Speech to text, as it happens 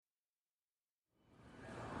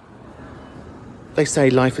they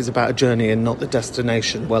say life is about a journey and not the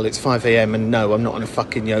destination. Well, it's 5 a.m. and no, I'm not on a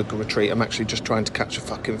fucking yoga retreat. I'm actually just trying to catch a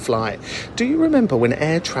fucking flight. Do you remember when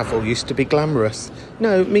air travel used to be glamorous?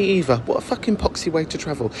 No, me either. What a fucking poxy way to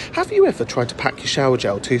travel. Have you ever tried to pack your shower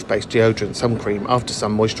gel, toothpaste, deodorant, sun cream, after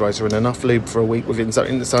sun moisturiser and enough lube for a week within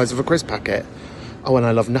something the size of a crisp packet? Oh, and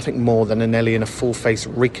I love nothing more than a Nelly in a full face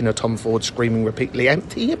reeking a Tom Ford screaming repeatedly,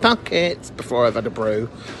 empty your pockets, before I've had a brew.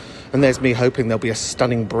 And there's me hoping there'll be a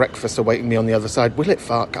stunning breakfast awaiting me on the other side. Will it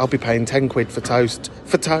fuck? I'll be paying 10 quid for toast.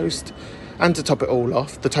 For toast. And to top it all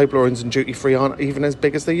off, the Toblerones and duty free aren't even as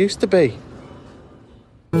big as they used to be.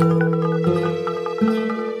 After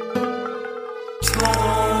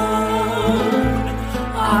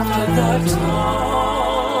the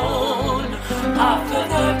tone, after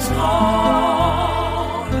the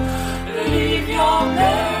tone, leave your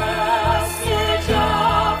message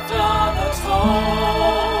after the tone.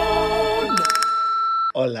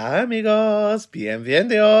 Hola amigos,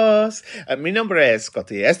 bienvenidos. Mi nombre es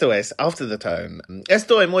Scotty, esto es After the Tone.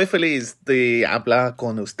 Estoy muy feliz de hablar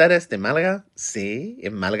con ustedes de Málaga, sí,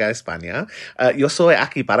 en Málaga, España. Yo soy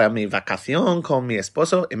aquí para mi vacación con mi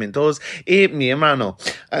esposo y mis dos y mi hermano.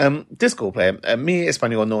 Disculpe, mi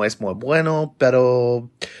español no es muy bueno,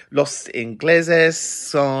 pero los ingleses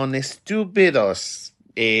son estúpidos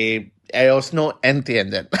y ellos no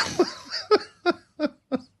entienden.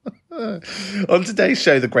 On today's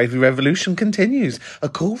show, the gravy revolution continues. A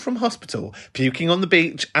call from hospital, puking on the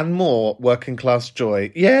beach, and more working class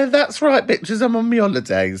joy. Yeah, that's right, bitches, I'm on my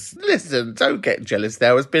holidays. Listen, don't get jealous there.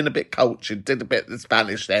 I was being a bit cultured, did a bit of the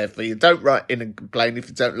Spanish there for you. Don't write in and complain if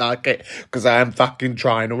you don't like it, because I am fucking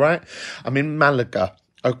trying, all right? I'm in Malaga.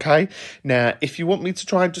 Okay, now, if you want me to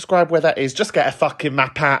try and describe where that is, just get a fucking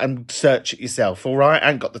map out and search it yourself, all right?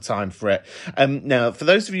 I ain't got the time for it. Now, for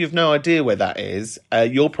those of you who've no idea where that is,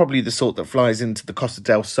 you're probably the sort that flies into the Costa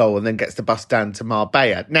del Sol and then gets the bus down to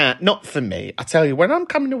Marbella. Now, not for me. I tell you, when I'm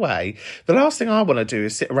coming away, the last thing I want to do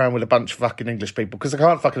is sit around with a bunch of fucking English people, because I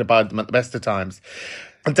can't fucking abide them at the best of times.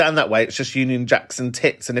 And down that way, it's just Union Jacks and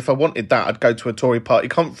tits. And if I wanted that, I'd go to a Tory party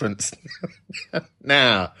conference.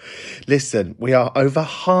 Now, listen, we are over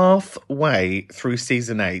halfway through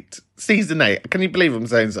season 8. Season 8. Can you believe I'm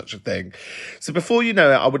saying such a thing? So before you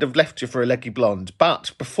know it, I would have left you for a leggy blonde.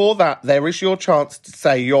 But before that, there is your chance to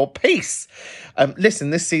say your piece. Listen,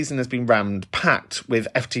 this season has been rammed, packed with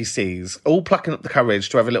FTCs, all plucking up the courage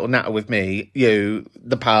to have a little natter with me, you,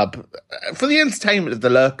 the pub, for the entertainment of the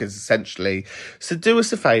lurkers, essentially. So do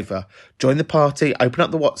us a favour, join the party, open up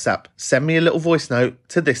the WhatsApp, send me a little voice note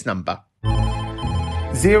to this number.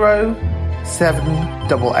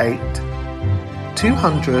 0788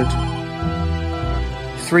 200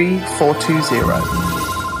 3420.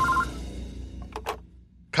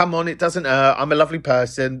 Come on, it doesn't hurt. I'm a lovely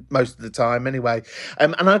person most of the time anyway.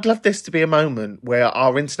 And I'd love this to be a moment where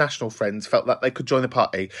our international friends felt that they could join the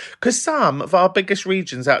party. Because some of our biggest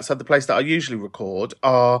regions outside the place that I usually record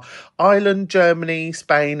are Ireland, Germany,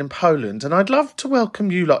 Spain and Poland. And I'd love to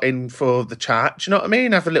welcome you lot in for the chat. Do you know what I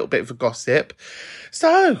mean? Have a little bit of a gossip.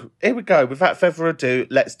 So, here we go. Without further ado,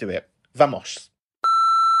 let's do it. Vamos.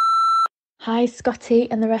 Hi Scotty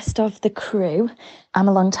and the rest of the crew. I'm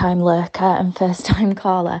a long-time lurker and first-time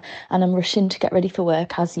caller and I'm rushing to get ready for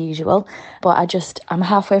work as usual. But I'm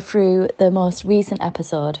halfway through the most recent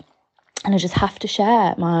episode and I just have to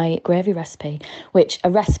share my gravy recipe, which a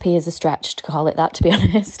recipe is a stretch to call it that, to be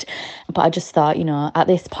honest. But I just thought, at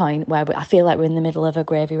this point where I feel like we're in the middle of a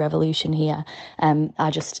gravy revolution here, I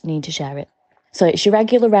just need to share it. So it's your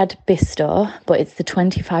regular red Bisto, but it's the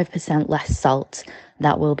 25% less salt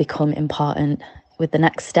that will become important with the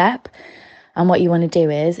next step. And what you want to do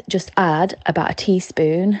is just add about a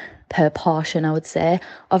teaspoon per portion, I would say,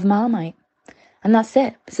 of Marmite. And that's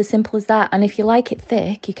it. It's as simple as that. And if you like it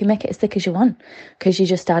thick, you can make it as thick as you want because you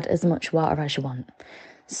just add as much water as you want.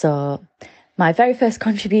 So my very first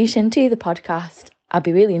contribution to the podcast. I'd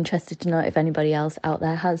be really interested to know if anybody else out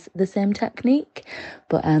there has the same technique.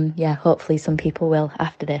 But hopefully some people will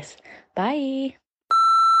after this. Bye.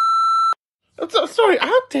 Sorry,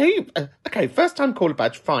 how dare you? Okay, first time caller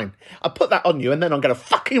badge, fine. I'll put that on you and then I'm going to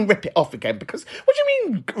fucking rip it off again because, what do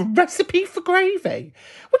you mean, recipe for gravy?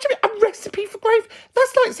 What do you mean, a recipe for gravy?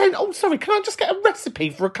 That's like saying, oh, sorry, can I just get a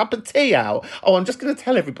recipe for a cup of tea out? Oh, I'm just going to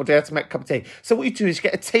tell everybody how to make a cup of tea. So what you do is you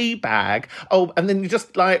get a tea bag, and then you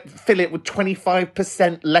just, fill it with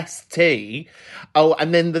 25% less tea. Oh,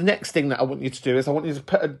 and then the next thing that I want you to do is I want you to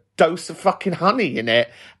put a dose of fucking honey in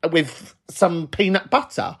it with some peanut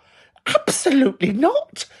butter. Absolutely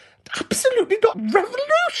not. Absolutely not.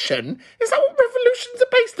 Revolution? Is that what revolutions are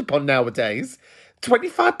based upon nowadays?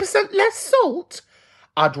 25% less salt?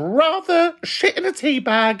 I'd rather shit in a tea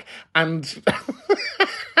bag and...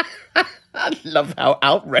 I love how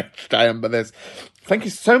outraged I am by this. Thank you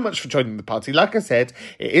so much for joining the party. Like I said,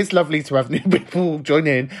 it is lovely to have new people join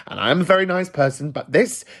in, and I am a very nice person, but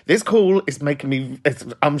this call is making me...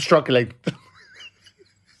 I'm struggling.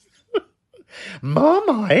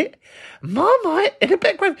 Marmite, in a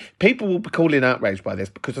bit grave. People will be calling outraged by this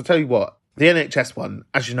because I'll tell you what, the NHS one,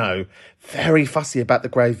 as you know, very fussy about the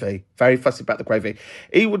gravy.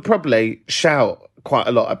 He would probably shout quite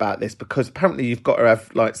a lot about this because apparently you've got to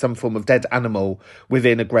have like some form of dead animal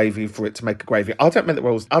within a gravy for it to make a gravy. I don't make the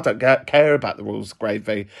rules. I don't care about the rules of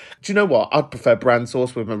gravy. Do you know what? I'd prefer bran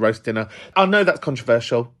sauce with my roast dinner. I know that's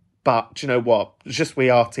controversial, but do you know what? Just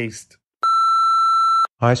we artiste.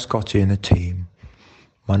 Hi, Scotty and the team.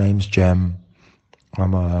 My name's Jem.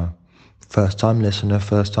 I'm a first-time listener,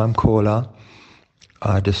 first-time caller.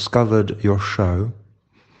 I discovered your show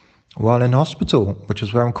while in hospital, which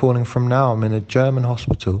is where I'm calling from now. I'm in a German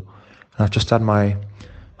hospital, and I've just had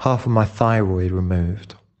half of my thyroid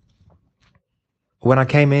removed. When I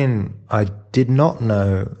came in, I did not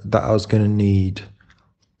know that I was going to need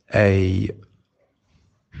a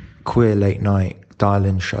queer late-night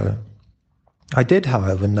dial-in show. I did,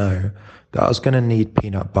 however, know that I was going to need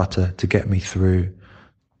peanut butter to get me through.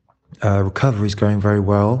 Recovery's going very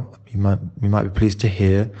well. You might be pleased to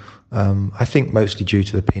hear. I think mostly due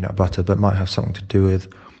to the peanut butter, but might have something to do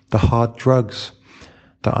with the hard drugs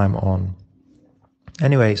that I'm on.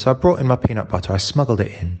 Anyway, so I brought in my peanut butter. I smuggled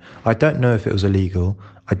it in. I don't know if it was illegal.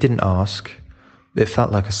 I didn't ask. It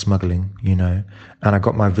felt like a smuggling, And I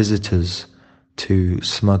got my visitors to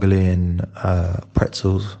smuggle in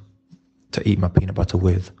pretzels to eat my peanut butter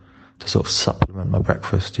with, to sort of supplement my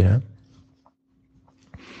breakfast, The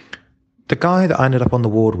guy that I ended up on the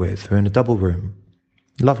ward with, who were in a double room,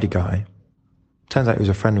 lovely guy. Turns out he was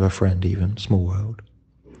a friend of a friend even, small world.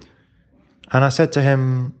 And I said to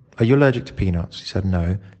him, are you allergic to peanuts? He said,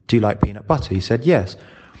 no. Do you like peanut butter? He said, yes.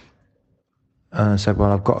 And I said,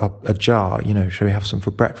 well, I've got a jar, shall we have some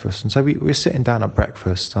for breakfast? And so we were sitting down at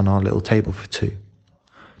breakfast on our little table for two.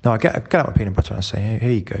 Now I get out my peanut butter and I say, here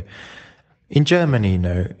you go. In Germany,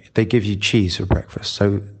 they give you cheese for breakfast.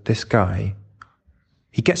 So this guy,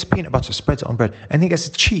 he gets peanut butter, spreads it on bread, and he gets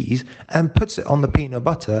the cheese and puts it on the peanut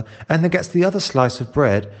butter, and then gets the other slice of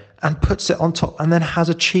bread and puts it on top, and then has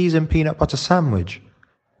a cheese and peanut butter sandwich.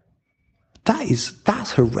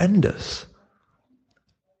 That's horrendous.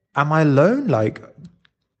 Am I alone?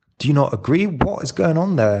 Do you not agree? What is going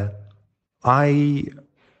on there? I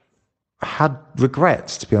had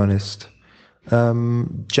regrets, to be honest.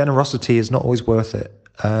 Generosity is not always worth it.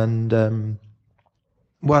 And,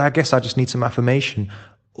 I guess I just need some affirmation.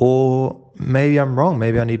 Or maybe I'm wrong.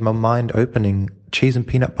 Maybe I need my mind opening. Cheese and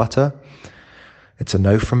peanut butter. It's a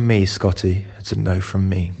no from me, Scotty. It's a no from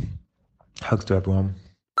me. Hugs to everyone.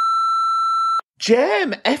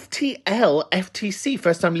 Jem, FTL, FTC,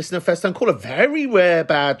 first-time listener, first-time caller. Very rare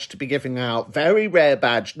badge to be giving out. Very rare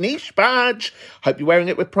badge. Niche badge. Hope you're wearing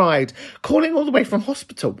it with pride. Calling all the way from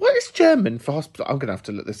hospital. What is German for hospital? I'm going to have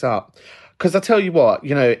to look this up. Because I tell you what,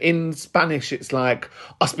 in Spanish it's like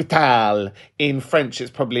hospital. In French it's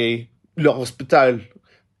probably le hospital.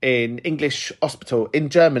 In English, hospital. In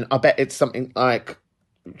German, I bet it's something like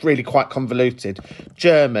really quite convoluted.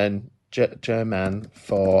 German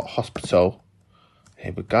for hospital.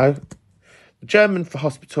 Here we go. The German for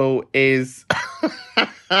hospital is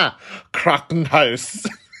Krankenhaus.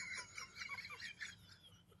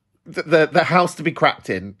 The house to be cracked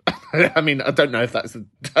in. I mean, I don't know if that's a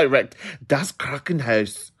direct... Das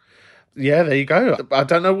Krankenhaus. Yeah, there you go. I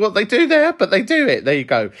don't know what they do there, but they do it. There you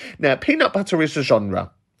go. Now, peanut butter is a genre.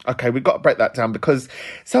 Okay, we've got to break that down because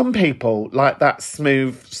some people like that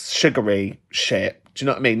smooth, sugary shit. Do you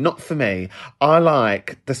know what I mean? Not for me. I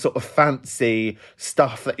like the sort of fancy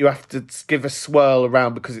stuff that you have to give a swirl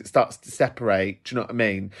around because it starts to separate. Do you know what I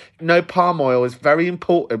mean? No palm oil is very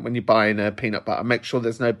important when you're buying a peanut butter. Make sure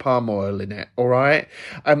there's no palm oil in it, all right?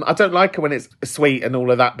 I don't like it when it's sweet and all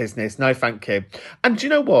of that business. No, thank you. And do you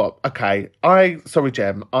know what? Okay, sorry,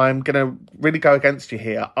 Jem, I'm going to really go against you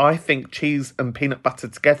here. I think cheese and peanut butter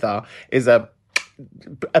together is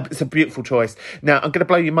it's a beautiful choice. Now, I'm going to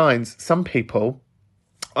blow your minds. Some people...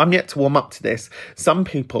 I'm yet to warm up to this. Some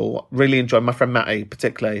people really enjoy, my friend Matty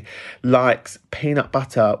particularly, likes peanut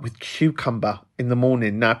butter with cucumber in the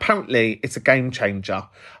morning. Now, apparently, it's a game changer.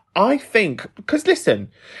 I think, because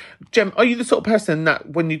listen, Jem, are you the sort of person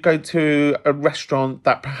that when you go to a restaurant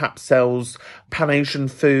that perhaps sells Pan-Asian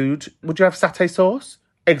food, would you have satay sauce?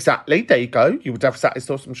 Exactly, there you go. You would have satay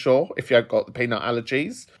sauce, I'm sure, if you had got the peanut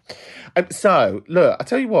allergies. So, look, I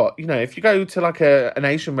tell you what, if you go to like an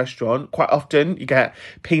Asian restaurant, quite often you get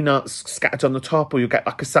peanuts scattered on the top, or you get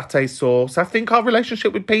like a satay sauce. I think our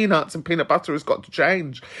relationship with peanuts and peanut butter has got to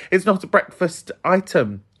change. It's not a breakfast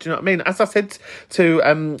item. Do you know what I mean? As I said to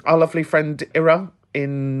our lovely friend Ira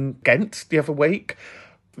in Ghent the other week,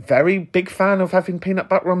 very big fan of having peanut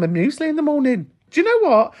butter on my muesli in the morning. Do you know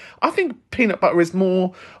what? I think peanut butter is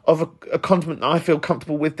more of a condiment that I feel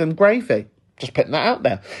comfortable with than gravy. Just putting that out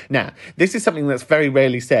there. Now, this is something that's very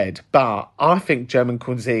rarely said, but I think German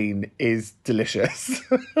cuisine is delicious.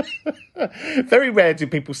 Very rare do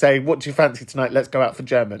people say, what do you fancy tonight? Let's go out for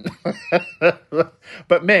German.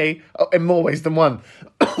 But me, in more ways than one.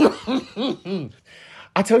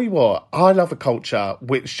 I tell you what, I love a culture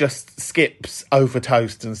which just skips over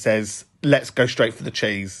toast and says, let's go straight for the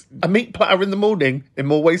cheese. A meat platter in the morning, in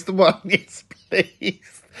more ways than one. Yes,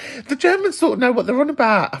 please. The Germans sort of know what they're on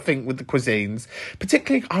about, I think, with the cuisines.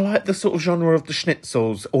 Particularly, I like the sort of genre of the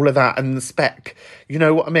schnitzels, all of that, and the speck. You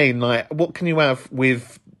know what I mean? Like, what can you have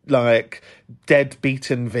with, like, dead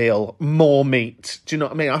beaten veal, more meat? Do you know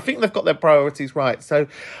what I mean? I think they've got their priorities right. So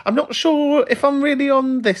I'm not sure if I'm really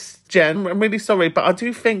on this, Jen. I'm really sorry, but I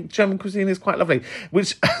do think German cuisine is quite lovely,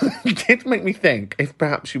 which did make me think, if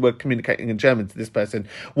perhaps you were communicating in German to this person,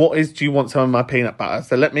 do you want some of my peanut butter?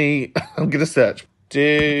 So I'm going to search.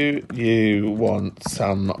 Do you want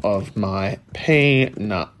some of my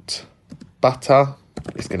peanut butter?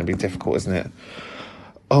 It's going to be difficult, isn't it?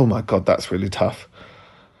 Oh my God, that's really tough.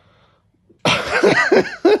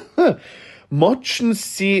 Möchten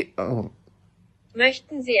Sie... Oh.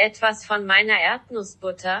 Möchten Sie etwas von meiner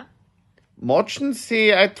Erdnussbutter? Möchten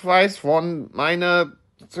Sie etwas von meiner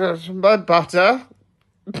butter?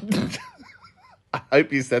 I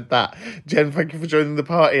hope you said that. Jen, thank you for joining the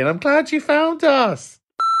party, and I'm glad you found us.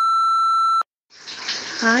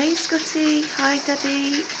 Hi, Scotty. Hi,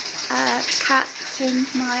 Debbie. Kat, Tim,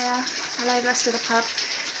 Maya. Hello, rest of the pub.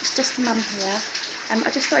 It's just the mum here.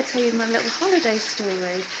 I just thought I'd tell you my little holiday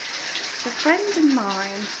story. A friend of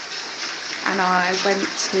mine and I went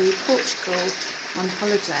to Portugal on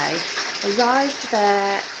holiday. Arrived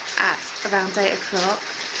there at around 8 o'clock.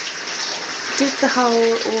 Did the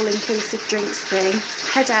whole all-inclusive drinks thing.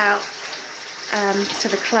 Head out to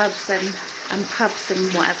the clubs and pubs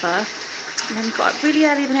and whatever. And then got up really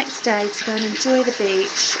early the next day to go and enjoy the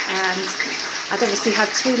beach. And I'd obviously had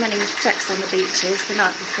too many sex on the beaches the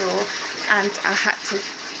night before. And I had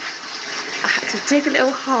to dig a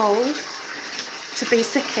little hole to be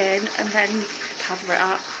sick in and then cover it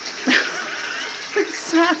up with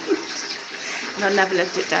sand. And I never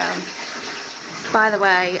lived it down. By the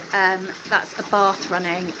way, that's a bath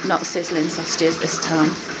running, not sizzling sausages this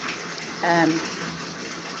time.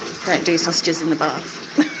 Don't do sausages in the bath.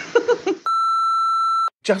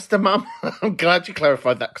 Just a mum. I'm glad you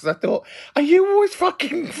clarified that, because I thought, are you always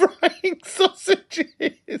fucking frying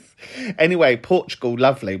sausages? Anyway, Portugal,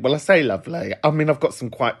 lovely. Well, I say lovely. I mean, I've got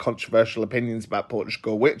some quite controversial opinions about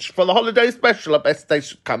Portugal, which for the holiday special, I best they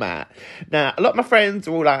should come out. Now, a lot of my friends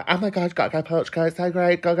are all like, oh my God, you've got to go to Portugal, it's so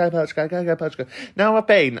great, go Portugal, go Portugal. Now, I've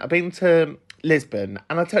been to Lisbon,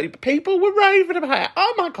 and I tell you, people were raving about it.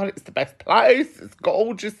 Oh my God, it's the best place. It's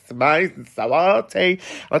gorgeous, it's amazing, it's so arty. And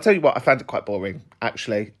I tell you what, I found it quite boring,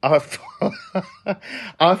 actually. I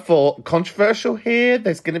thought controversial here.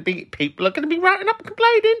 People are going to be writing up and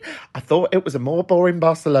complaining. I thought it was a more boring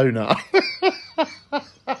Barcelona.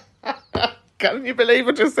 Can you believe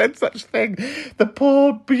I just said such a thing? The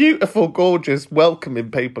poor, beautiful, gorgeous,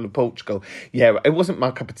 welcoming people of Portugal. Yeah, it wasn't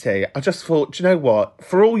my cup of tea. I just thought, do you know what?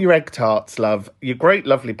 For all your egg tarts, love, you're great,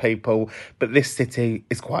 lovely people, but this city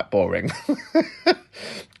is quite boring.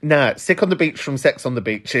 Nah, sick on the beach from sex on the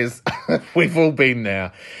beaches. We've all been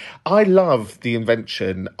there. I love the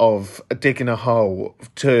invention of digging a hole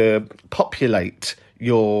to populate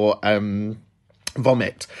your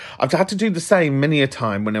vomit. I've had to do the same many a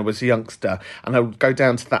time when I was a youngster, and I would go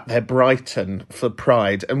down to that there Brighton for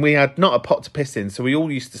Pride, and we had not a pot to piss in, so we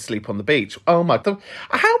all used to sleep on the beach. Oh my God,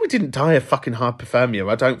 how we didn't die of fucking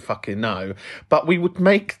hypothermia, I don't fucking know. But we would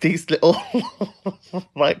make these little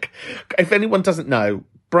like, if anyone doesn't know,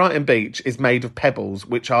 Brighton Beach is made of pebbles,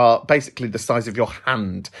 which are basically the size of your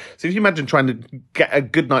hand. So if you imagine trying to get a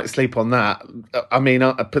good night's sleep on that, I mean,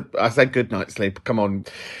 I say good night's sleep, come on.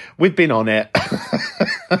 We've been on it.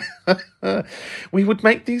 We would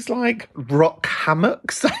make these like rock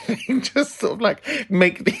hammocks, I think, just sort of like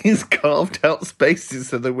make these carved out spaces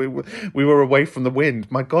so that we were away from the wind.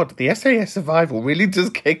 My God, the SAS survival really does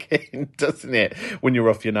kick in, doesn't it, when you're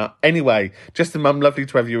off your nut? Anyway, just a mum, lovely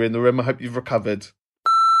to have you in the room. I hope you've recovered.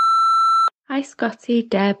 Hi, Scotty,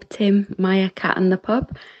 Deb, Tim, Maya, Cat, and the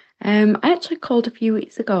pub. I actually called a few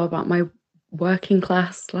weeks ago about my working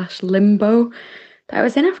class slash limbo that I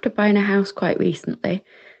was in after buying a house quite recently.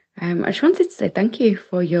 I just wanted to say thank you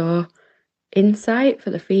for your insight, for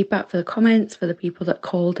the feedback, for the comments, for the people that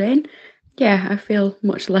called in. Yeah, I feel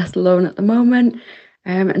much less alone at the moment.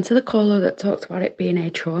 And to the caller that talked about it being a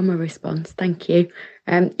trauma response, thank you.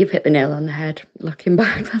 You've hit the nail on the head. Looking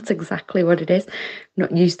back, that's exactly what it is. I'm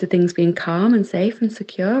not used to things being calm and safe and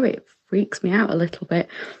secure. It freaks me out a little bit.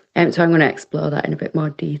 So I'm going to explore that in a bit more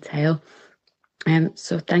detail.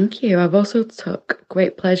 So thank you. I've also took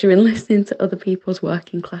great pleasure in listening to other people's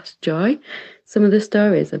working class joy. Some of the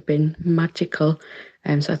stories have been magical.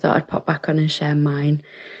 So I thought I'd pop back on and share mine.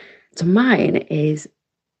 So mine is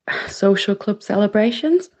social club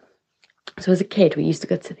celebrations. So as a kid, we used to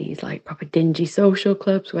go to these like proper dingy social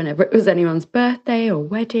clubs whenever it was anyone's birthday or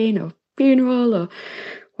wedding or funeral or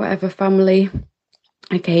whatever family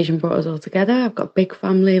occasion brought us all together. I've got a big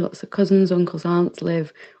family, lots of cousins, uncles, aunts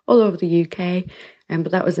live all over the UK.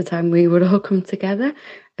 But that was the time we would all come together,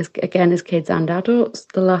 as kids and adults.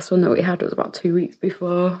 The last one that we had was about 2 weeks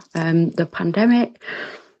before the pandemic.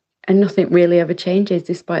 And nothing really ever changes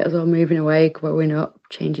despite us all moving away, growing up,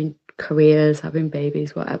 changing careers, having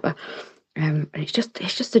babies, whatever. And it's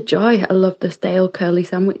just a joy. I love the stale curly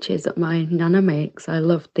sandwiches that my nana makes. I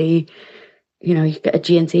love you get a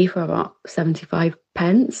G&T for about 75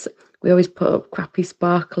 pence. We always put up crappy,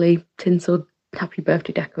 sparkly, tinselled happy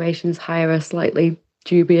birthday decorations, hire a slightly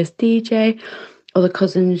dubious DJ. Other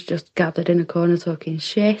cousins just gathered in a corner talking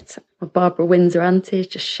shit. My Barbara Windsor aunties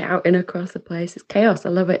just shouting across the place. It's chaos. I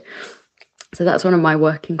love it. So that's one of my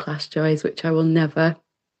working class joys, which I will never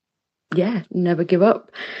give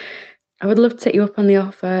up. I would love to take you up on the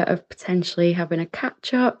offer of potentially having a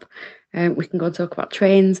catch up. We can go and talk about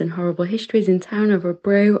trains and horrible histories in town over a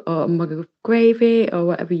brew or a mug of gravy or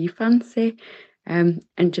whatever you fancy. And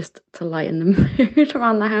just to lighten the mood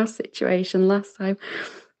around the house situation last time.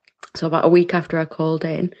 So about a week after I called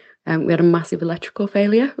in, we had a massive electrical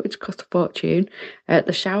failure, which cost a fortune.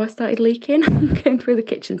 The shower started leaking, came through the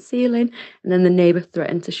kitchen ceiling, and then the neighbour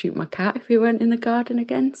threatened to shoot my cat if he went in the garden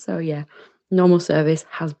again. So yeah, normal service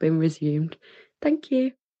has been resumed. Thank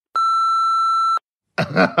you.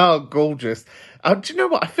 Oh, gorgeous. Do you know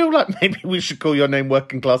what? I feel like maybe we should call your name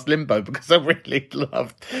Working Class Limbo, because I really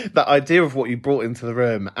loved that idea of what you brought into the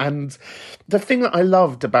room. And the thing that I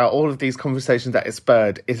loved about all of these conversations that it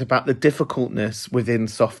spurred is about the difficultness within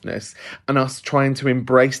softness and us trying to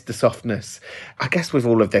embrace the softness. I guess with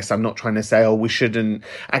all of this, I'm not trying to say, we shouldn't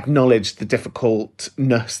acknowledge the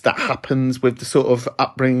difficultness that happens with the sort of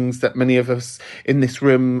upbringings that many of us in this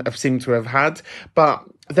room have seemed to have had. But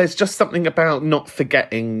there's just something about not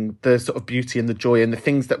forgetting the sort of beauty and the joy and the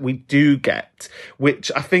things that we do get, which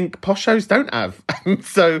I think posh shows don't have. And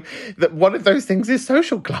so that one of those things is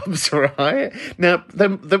social clubs, right? Now,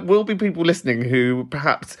 there will be people listening who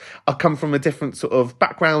perhaps come from a different sort of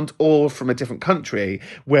background or from a different country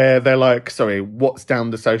where they're like, sorry, what's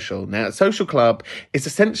down the social? Now, a social club is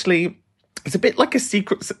essentially... it's a bit like a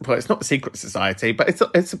secret... well, it's not a secret society, but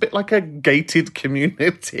it's a bit like a gated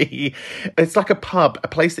community. It's like a pub, a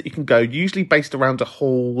place that you can go, usually based around a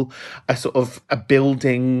hall, a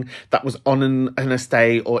building that was on an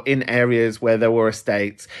estate or in areas where there were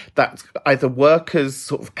estates, that either workers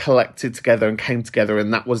sort of collected together and came together,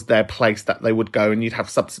 and that was their place that they would go, and you'd have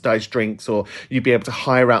subsidised drinks, or you'd be able to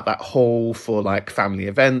hire out that hall for like family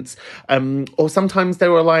events. Or sometimes they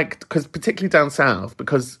were like, because particularly down south,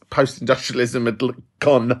 because post-industrialism had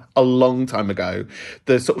gone a long time ago,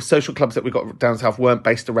 the sort of social clubs that we got down south weren't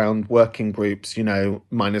based around working groups,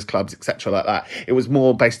 miners' clubs, etc. like that. It was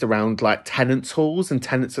more based around like tenants' halls and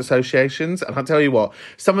tenants' associations. And I'll tell you what,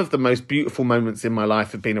 some of the most beautiful moments in my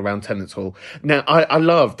life have been around tenants' hall. Now, I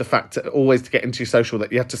love the fact that always to get into your social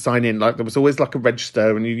that you had to sign in. Like there was always like a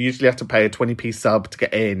register, and you usually had to pay a 20p sub to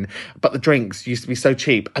get in. But the drinks used to be so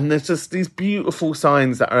cheap. And there's just these beautiful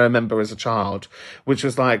signs that I remember as a child, which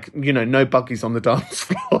was like, no buggies on the dance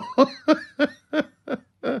floor.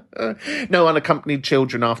 No unaccompanied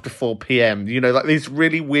children after 4 p.m. Like these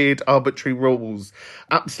really weird arbitrary rules.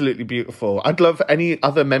 Absolutely beautiful. I'd love any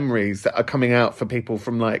other memories that are coming out for people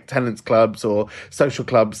from like tenants clubs or social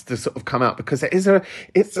clubs to sort of come out, because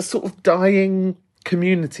it's a sort of dying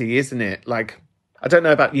community, isn't it? Like, I don't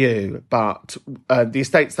know about you, but the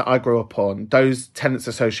estates that I grew up on, those tenants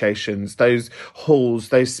associations, those halls,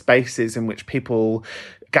 those spaces in which people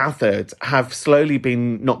gathered have slowly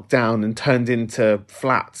been knocked down and turned into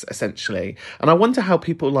flats, essentially. And I wonder how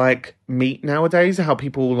people like meet nowadays, how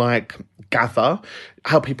people like gather,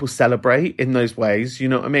 how people celebrate in those ways. You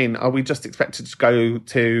know what I mean? Are we just expected to go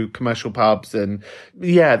to commercial pubs? And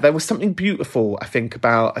yeah, there was something beautiful, I think,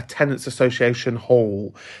 about a tenants association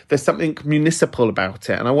hall. There's something municipal about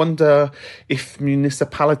it. And I wonder if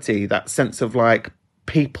municipality, that sense of like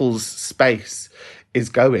people's space, is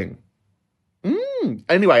going.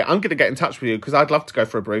 Anyway, I'm going to get in touch with you because I'd love to go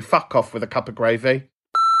for a brew. Fuck off with a cup of gravy.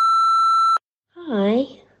 Hi,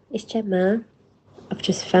 it's Gemma. I've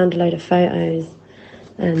just found a load of photos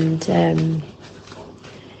and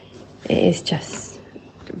it is just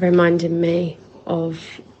reminding me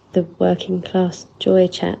of the working class joy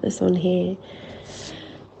chat that's on here.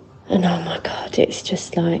 And oh my God, it's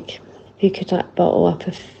just like, if you could like bottle up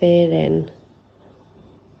a feeling.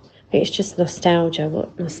 It's just nostalgia,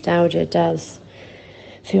 what nostalgia does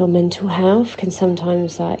for your mental health can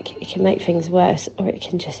sometimes, like, it can make things worse, or it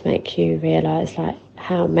can just make you realise like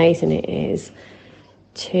how amazing it is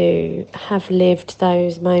to have lived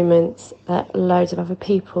those moments that loads of other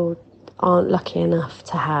people aren't lucky enough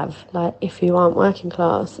to have. Like, if you aren't working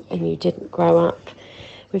class and you didn't grow up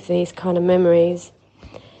with these kind of memories,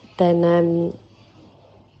 then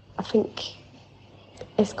I think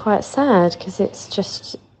it's quite sad, because it's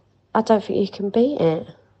just, I don't think you can beat it.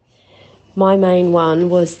 My main one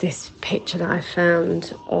was this picture that I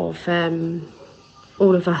found of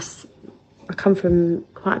all of us. I come from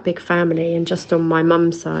quite a big family, and just on my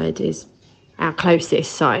mum's side is our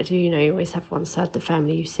closest side. You know, you always have one side of the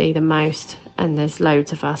family you see the most, and there's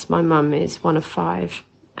loads of us. My mum is one of 5,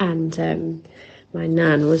 and my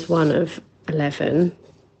nan was one of 11.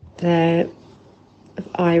 They're of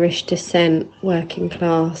Irish descent, working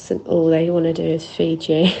class, and all they want to do is feed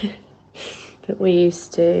you. But we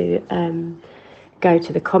used to go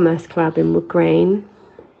to the Commerce Club in Wood Green.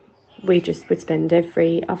 We just would spend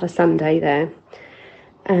every other Sunday there.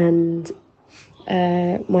 And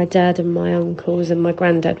my dad and my uncles and my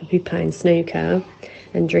granddad would be playing snooker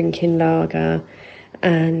and drinking lager.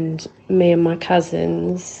 And me and my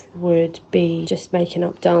cousins would be just making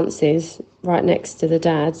up dances right next to the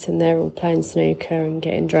dads, and they're all playing snooker and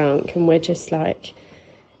getting drunk. And we're just like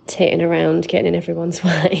titting around, getting in everyone's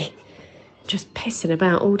way. Just pissing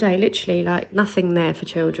about all day, literally, like nothing there for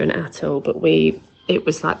children at all, but it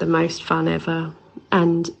was like the most fun ever.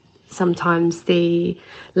 And sometimes the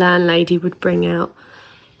landlady would bring out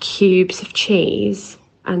cubes of cheese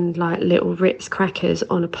and like little Ritz crackers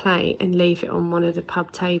on a plate and leave it on one of the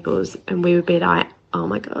pub tables, and we would be like, oh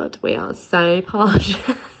my God, we are so posh.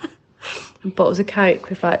 And bottles of Coke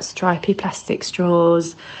with like stripy plastic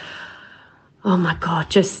straws. Oh my God,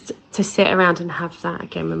 just to sit around and have that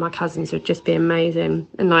again with my cousins would just be amazing.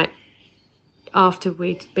 And like, after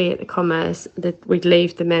we'd be at the Commerce, we'd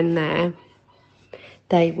leave the men there.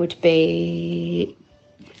 They would be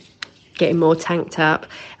getting more tanked up,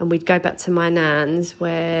 and we'd go back to my nan's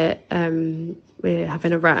where we're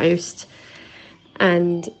having a roast,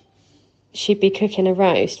 and she'd be cooking a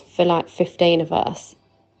roast for like 15 of us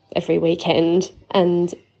every weekend.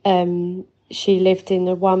 And she lived in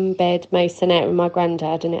a 1-bed masonette with my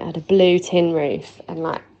granddad, and it had a blue tin roof and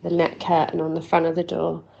like the net curtain on the front of the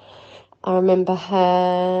door. I remember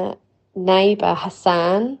her neighbour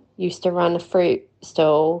Hassan used to run a fruit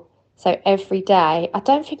stall, so every day, I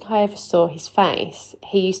don't think I ever saw his face,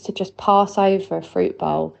 he used to just pass over a fruit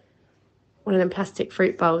bowl, one of them plastic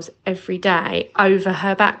fruit bowls, every day over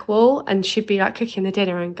her back wall, and she'd be like cooking the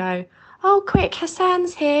dinner and go, oh quick,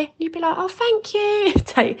 Hassan's here. You'd be like, oh thank you.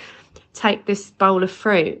 Take this bowl of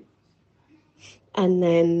fruit. And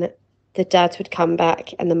then the dads would come back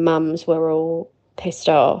and the mums were all pissed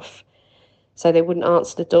off, so they wouldn't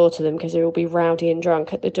answer the door to them because they'd all be rowdy and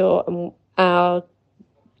drunk at the door. And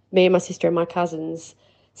me and my sister and my cousins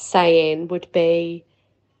saying would be,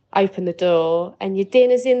 open the door and your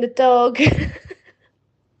dinner's in the dog.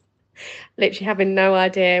 Literally having no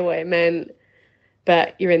idea what it meant,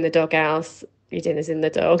 but you're in the doghouse, your dinner's in the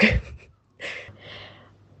dog.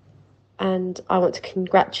 And I want to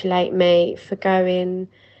congratulate me for going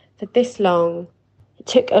for this long. It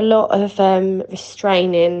took a lot of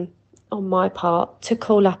restraining on my part to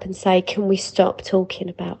call up and say, can we stop talking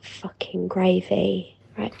about fucking gravy?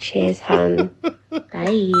 Right, cheers, hun.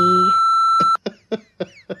 Bye.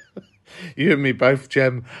 You and me both,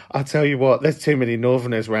 Jem. I'll tell you what, there's too many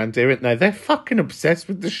Northerners around here, isn't there? They're fucking obsessed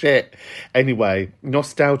with the shit. Anyway,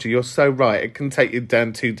 nostalgia, you're so right. It can take you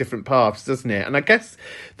down two different paths, doesn't it? And I guess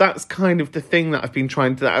that's kind of the thing that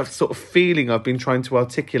that sort of feeling I've been trying to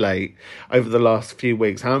articulate over the last few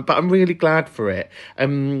weeks. But I'm really glad for it.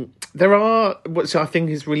 There are, which I think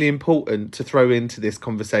is really important to throw into this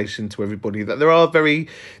conversation to everybody, that there are very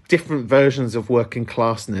different versions of working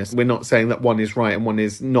classness. We're not saying that one is right and one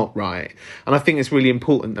is not right. And I think it's really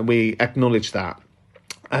important that we acknowledge that.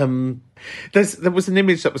 There was an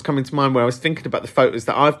image that was coming to mind where I was thinking about the photos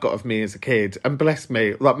that I've got of me as a kid, and bless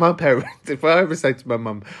me, like my parents, if I ever say to my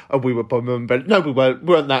mum, oh, we were poor mum, but no, we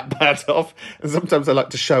weren't that bad off. And sometimes I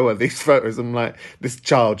like to show her these photos. I'm like, this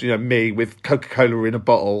child, me with Coca-Cola in a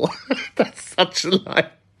bottle. That's such a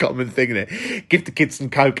common thing, isn't it? Give the kids some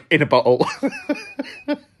Coke in a bottle.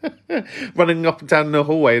 Running up and down the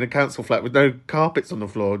hallway in a council flat with no carpets on the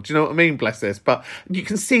floor. Do you know what I mean? Bless this. But you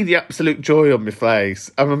can see the absolute joy on my face.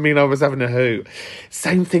 I mean, I was having a hoot.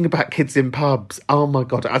 Same thing about kids in pubs. Oh my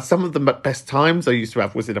God. Some of the best times I used to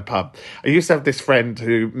have was in a pub. I used to have this friend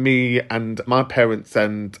who, me and my parents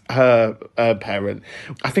and her parent,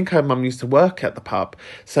 I think her mum used to work at the pub.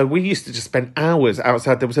 So we used to just spend hours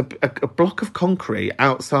outside. There was a block of concrete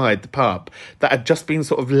outside the pub that had just been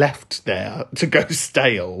sort of left there to go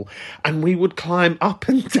stale. And we would climb up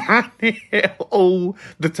and down it all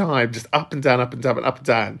the time, just up and down, up and down, and up and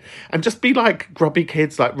down. And just be like grubby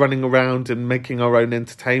kids, like running around and making our own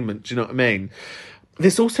entertainment. Do you know what I mean?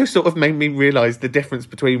 This also sort of made me realise the difference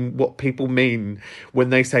between what people mean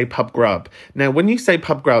when they say pub grub. Now, when you say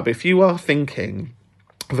pub grub, if you are thinking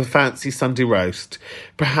of a fancy Sunday roast,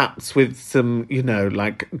 perhaps with some,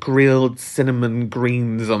 grilled cinnamon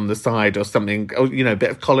greens on the side or something, or, a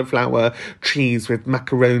bit of cauliflower cheese with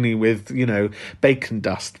macaroni with, bacon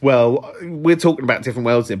dust. Well, we're talking about different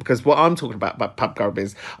worlds here, because what I'm talking about pub grub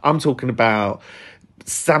is, I'm talking about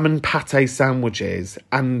salmon pate sandwiches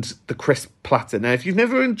and the crisp platter. Now, if you've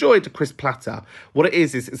never enjoyed a crisp platter, what it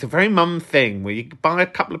is it's a very mum thing where you buy a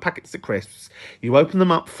couple of packets of crisps, you open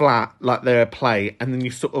them up flat like they're a plate, and then you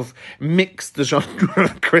sort of mix the genre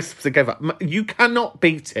of crisps together. You cannot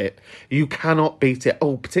beat it. You cannot beat it.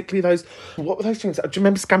 Oh, particularly those, what were those things? Do you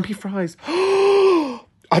remember Scampi fries?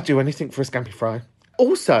 I'd do anything for a Scampi fry.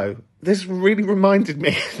 Also, this really reminded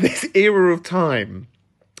me, this era of time,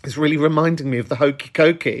 it's really reminding me of the Hokey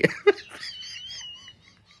Cokey.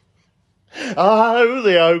 Oh,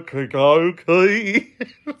 the Hokey Cokey.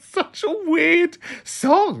 Such a weird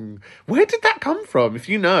song. Where did that come from? If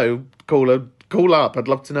you know, call up. I'd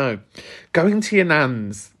love to know. Going to your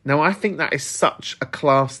nan's. Now, I think that is such a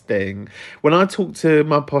class thing. When I talk to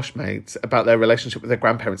my posh mates about their relationship with their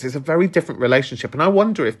grandparents, it's a very different relationship. And I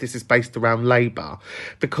wonder if this is based around labour,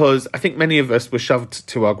 because I think many of us were shoved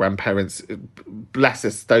to our grandparents, bless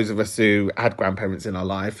us, those of us who had grandparents in our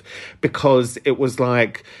life, because it was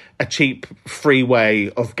like a cheap, free way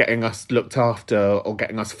of getting us looked after or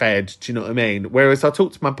getting us fed. Do you know what I mean? Whereas I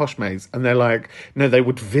talk to my posh mates and they're like, no, they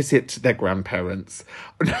would visit their grandparents.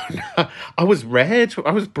 I was reared.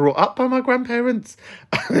 I was brought up by my grandparents.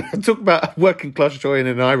 Talk about working class joy in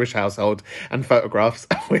an Irish household and photographs.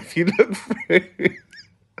 If you look through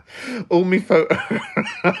all my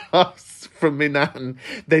photographs from my nan,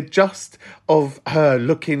 they're just of her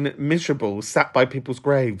looking miserable, sat by people's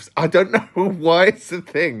graves. I don't know why it's a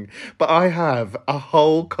thing, but I have a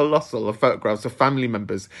whole colossal of photographs of family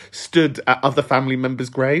members stood at other family members'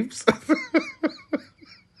 graves.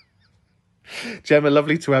 Gemma,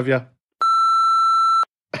 lovely to have you.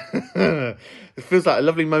 It feels like a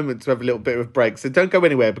lovely moment to have a little bit of a break, so don't go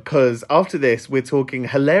anywhere, because after this we're talking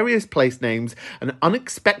hilarious place names, an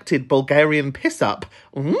unexpected Bulgarian piss-up,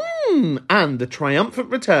 and the triumphant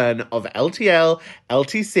return of LTL,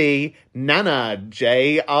 LTC, Nana,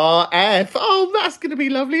 JRF. Oh, that's going to be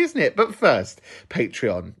lovely, isn't it? But first,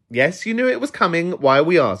 Patreon. Yes, you knew it was coming. Why are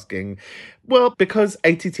we asking? Well, because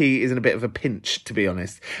ATT is in a bit of a pinch, to be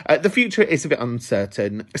honest. The future is a bit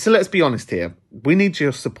uncertain. So let's be honest here. We need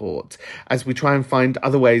your support as we try and find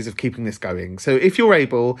other ways of keeping this going. So if you're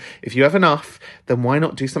able, if you have enough, then why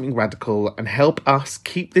not do something radical and help us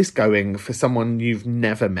keep this going for someone you've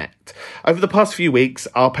never met? Over the past few weeks,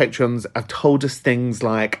 our patrons have told us things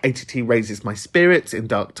like ATT raises my spirits in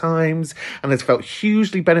dark times and has felt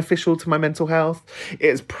hugely beneficial to my mental health. It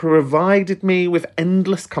has provided me with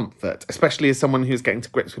endless comfort, especially as someone who's getting to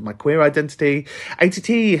grips with my queer identity. ATT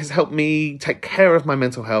has helped me take care of my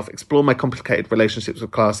mental health, explore my complicated relationships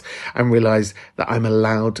with class, and realise that I'm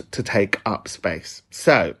allowed to take up space.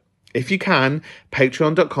 So, if you can,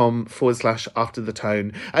 patreon.com/after the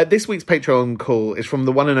tone. This week's Patreon call is from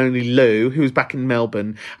the one and only Lou, who's back in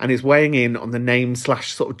Melbourne and is weighing in on the name /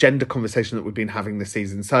 sort of gender conversation that we've been having this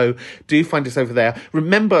season. So do find us over there.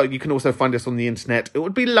 Remember, you can also find us on the internet. It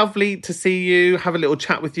would be lovely to see you, have a little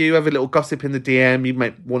chat with you, have a little gossip in the DM. You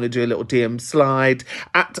might want to do a little DM slide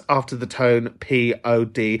at After the Tone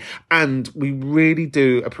POD. And we really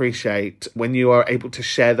do appreciate when you are able to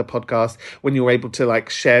share the podcast, when you're able to like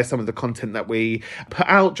share some of the content that we put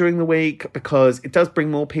out during the week, because it does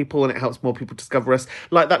bring more people and it helps more people discover us,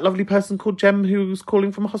 like that lovely person called Jem who's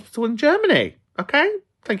calling from a hospital in Germany. Okay,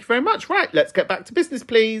 thank you very much. Right, let's get back to business,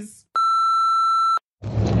 please.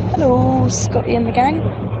 Hello, Scotty and the gang.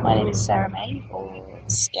 My name is Sarah May, or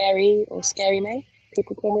Scary May.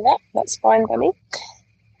 People call me that. That's fine by me.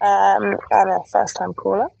 I'm a first-time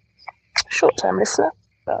caller, short-term listener,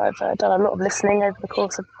 but I've done a lot of listening over the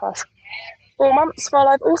course of the past 4 months, while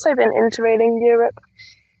I've also been interrailing Europe,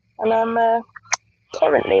 and I'm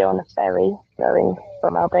currently on a ferry going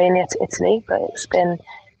from Albania to Italy, but it's been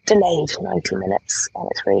delayed 90 minutes and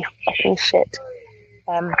it's really fucking shit.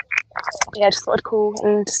 I just thought I'd call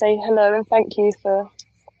and say hello and thank you for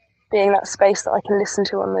being that space that I can listen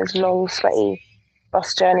to on those long, sweaty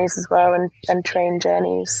bus journeys as well, and train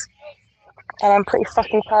journeys. And I'm pretty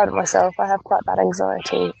fucking proud of myself. I have quite bad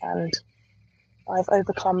anxiety and I've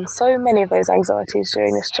overcome so many of those anxieties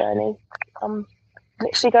during this journey. I'm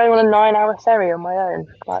literally going on a 9-hour ferry on my own.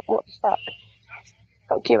 Like, what the fuck?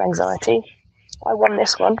 Fuck you, anxiety. I won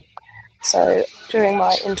this one. So during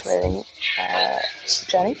my interrailing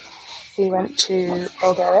journey, we went to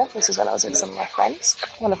Bulgaria. This is when I was with some of my friends,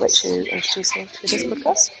 one of which who introduced me to this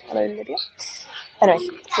podcast. Hello, Lydia. Anyway,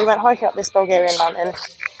 we went hiking up this Bulgarian mountain,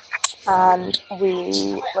 and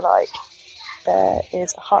we were like, there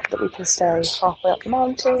is a hut that we can stay halfway up the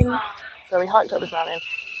mountain. So we hiked up this mountain,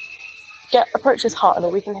 approach this hut, and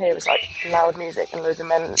all we can hear is like loud music and loads of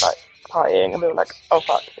men like partying, and we were like, oh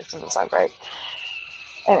fuck, this doesn't sound great.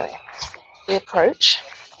 Anyway, we approach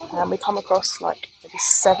and we come across like maybe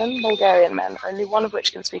 7 Bulgarian men, only one of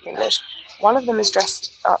which can speak English. One of them is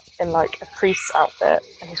dressed up in like a priest's outfit,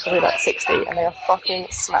 and he's probably like 60, and they are fucking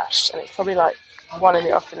smashed, and it's probably like 1 in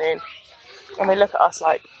the afternoon. And they look at us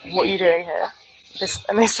like, what are you doing here?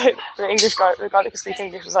 And they say, the guy that can speak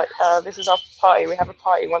English was like, this is our party. We have a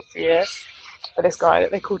party once a year for this guy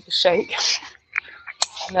that they called the Sheikh.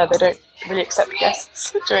 No, they don't really accept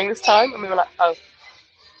guests during this time. And we were like, oh,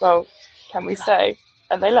 well, can we stay?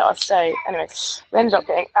 And they let us stay. Anyway, we ended up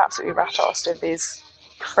getting absolutely rat-assed with these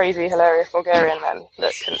crazy, hilarious Bulgarian men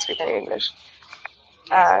that couldn't speak any English.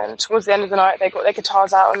 And towards the end of the night, they got their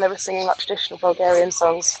guitars out and they were singing like traditional Bulgarian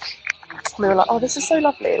songs. And we were like, oh, this is so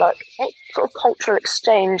lovely. Like, what sort of cultural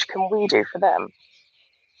exchange can we do for them?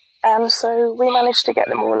 And so we managed to get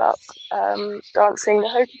them all up dancing the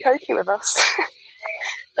hokey cokey with us.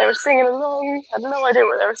 They were singing along, had no idea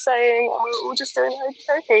what they were saying, and we were all just doing the hokey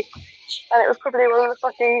cokey. And it was probably one of the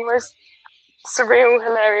fucking most surreal,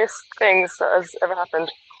 hilarious things that has ever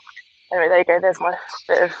happened. Anyway, there you go. There's my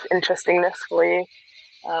bit of interestingness for you.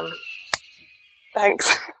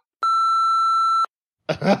 Thanks.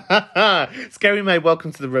 Scary May,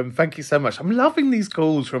 welcome to the room. Thank you so much. I'm loving these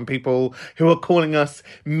calls from people who are calling us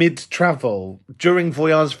mid-travel, during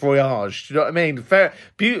voyage. Do you know what I mean?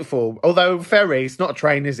 Beautiful. Although ferry, it's not a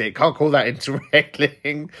train, is it? Can't call that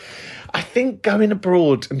interrailing. I think going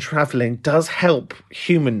abroad and travelling does help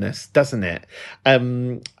humanness, doesn't it?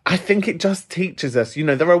 I think it just teaches us,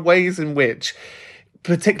 there are ways in which,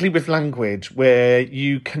 particularly with language, where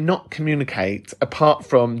you cannot communicate apart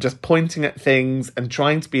from just pointing at things and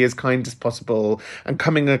trying to be as kind as possible and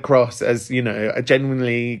coming across as, a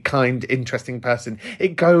genuinely kind, interesting person.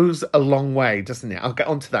 It goes a long way, doesn't it? I'll get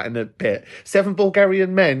onto that in a bit. 7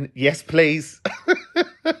 Bulgarian men, yes, please.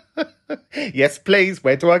 Yes, please.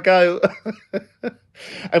 Where do I go?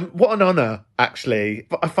 What an honour, actually.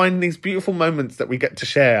 I find these beautiful moments that we get to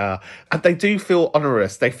share, and they do feel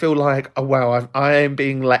onerous. They feel like, oh, wow, I am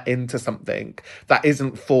being let into something that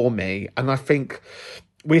isn't for me. And I think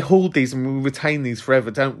we hold these and we retain these forever,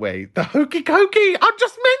 don't we? The hokey cokey, I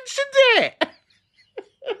just mentioned it.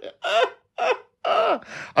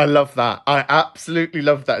 I love that. I absolutely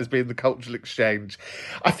love that as being the cultural exchange.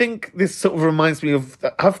 I think this sort of reminds me of,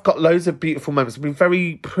 I've got loads of beautiful moments. I've been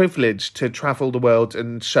very privileged to travel the world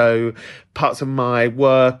and show parts of my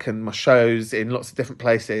work and my shows in lots of different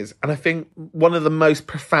places. And I think one of the most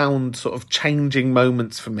profound sort of changing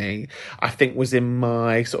moments for me, I think, was in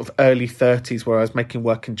my sort of early 30s, where I was making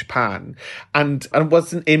work in Japan. And I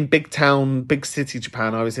wasn't in big city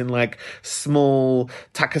Japan. I was in like small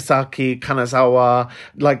Takasaki, Kanazawa, America,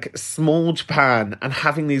 like small Japan, and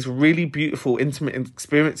having these really beautiful, intimate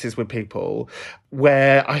experiences with people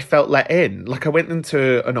where I felt let in. Like I went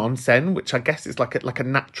into an onsen, which I guess is like a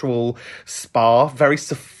natural spa, very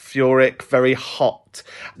sulfuric, very hot.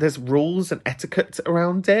 There's rules and etiquette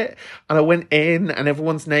around it. And I went in and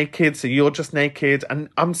everyone's naked, so you're just naked. And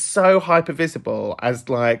I'm so hyper visible as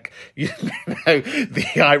like, you know,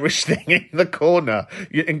 the Irish thing in the corner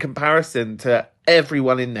in comparison to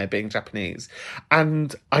everyone in there being Japanese.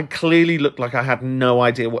 And I clearly looked like I had no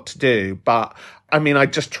idea what to do, but I mean, I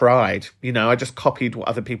just tried, you know, I just copied what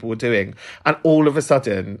other people were doing. And all of a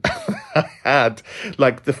sudden, I had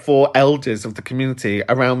like the 4 elders of the community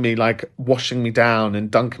around me, like washing me down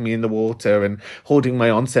and dunking me in the water and holding my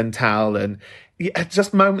onsen towel. And yeah,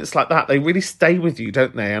 just moments like that, they really stay with you,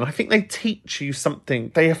 don't they? And I think they teach you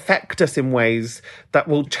something. They affect us in ways that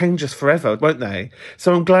will change us forever, won't they?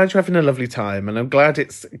 So I'm glad you're having a lovely time, and I'm glad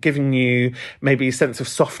it's giving you maybe a sense of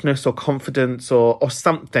softness or confidence or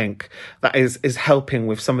something that is helping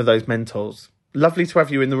with some of those mentals. Lovely to have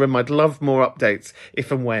you in the room. I'd love more updates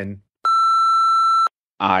if and when.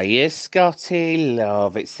 Hiya, Scotty,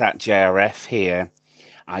 love. It's that JRF here.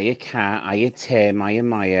 Hiya, Kat. Hiya, Tim. Hiya,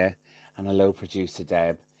 Maya. And hello, producer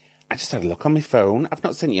Deb. I just had a look on my phone. I've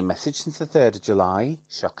not sent you a message since the 3rd of July.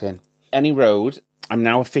 Shocking. Any road, I'm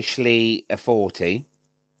now officially a 40.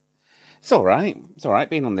 It's all right. It's all right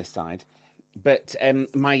being on this side. But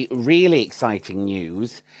my really exciting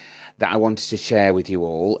news that I wanted to share with you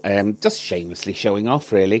all, just shamelessly showing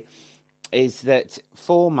off really, is that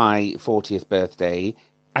for my 40th birthday,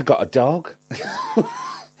 I got a dog.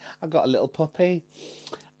 I got a little puppy.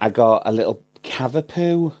 I got a little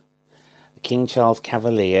Cavapoo. King Charles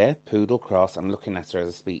Cavalier, Poodle Cross. I'm looking at her as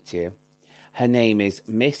I speak to you. Her name is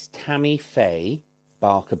Miss Tammy Faye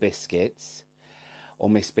Barker Biscuits, or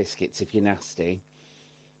Miss Biscuits if you're nasty.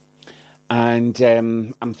 And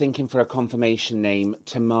I'm thinking for a confirmation name,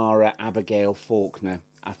 Tamara Abigail Faulkner.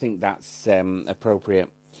 I think that's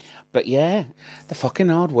appropriate. But yeah, the fucking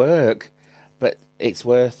hard work, but it's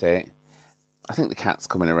worth it. I think the cat's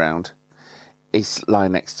coming around. He's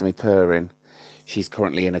lying next to me purring. She's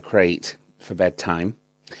currently in a crate for bedtime.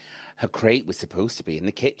 Her crate was supposed to be in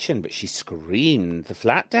the kitchen, but she screamed the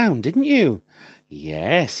flat down, didn't you?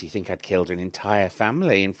 Yes, you think I'd killed an entire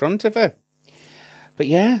family in front of her. But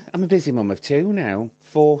yeah, I'm a busy mum of 2 now.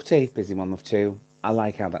 40, busy mum of 2. I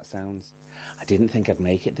like how that sounds. I didn't think I'd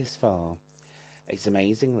make it this far. It's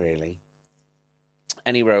amazing, really.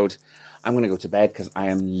 Any road, I'm going to go to bed because I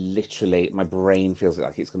am literally, my brain feels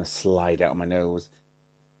like it's going to slide out of my nose.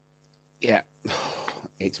 Yeah.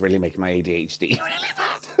 It's really making my ADHD really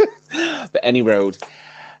bad. But any road,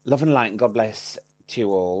 love and light and God bless to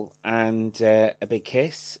you all. And a big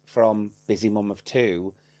kiss from busy mum of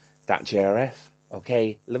 2, that JRF.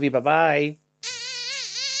 Okay, love you, bye-bye.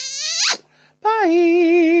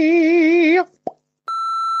 Bye.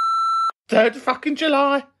 3rd of fucking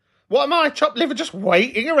July. What am I, chopped liver, just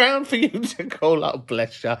waiting around for you to call up?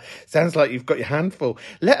 Bless you. Sounds like you've got your handful.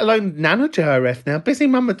 Let alone Nana JRF now. Busy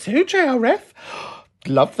mama 2 JRF.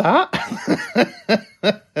 Love that.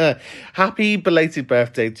 Happy belated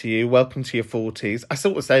birthday to you. Welcome to your 40s. I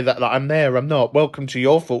sort of say that like I'm there, I'm not. Welcome to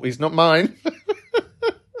your 40s, not mine.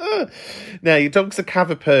 Now, your dog's a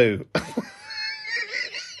Cavapoo.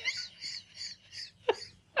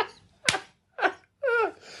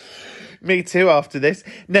 Me too after this.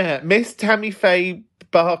 Now, Miss Tammy Faye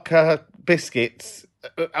Barker Biscuits.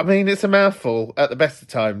 I mean, it's a mouthful at the best of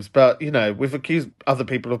times, but, you know, we've accused other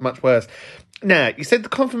people of much worse. Now, you said the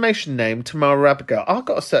confirmation name, Tamara Abigail. I've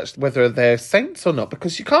got to search whether they're saints or not,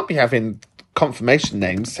 because you can't be having confirmation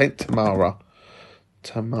names. Saint Tamara.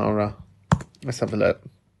 Tamara. Let's have a look.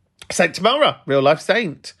 Saint Tamara, real life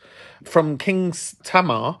saint. From King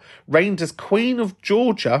Tamar, reigned as Queen of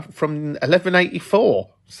Georgia from 1184.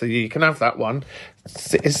 So you can have that one.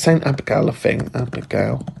 It's Saint Abigail, I think.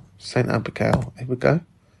 Abigail. Saint Abigail. Here we go.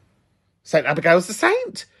 Saint Abigail's the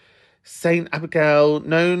saint. Saint Abigail,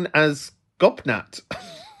 known as Gobnat,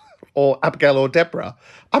 or Abigail or Deborah.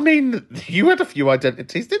 I mean, you had a few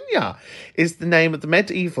identities, didn't you? Is the name of the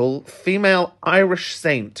medieval female Irish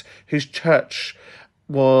saint whose church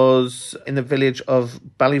was in the village of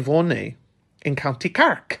Ballyvorney in County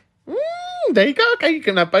Cork. There you go. Okay, you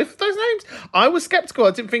can have both of those names. names. I was sceptical.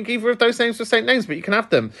 I didn't think either of those names were Saint names, but you can have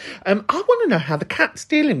them. I want to know how the cat's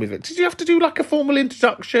dealing with it. Did you have to do like a formal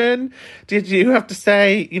introduction? Did you have to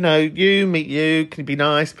say, you, meet you, can you be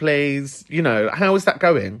nice, please? How is that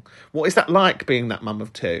going? What is that like being that mum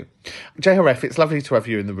of two? JRF, it's lovely to have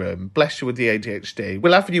you in the room. Bless you with the ADHD.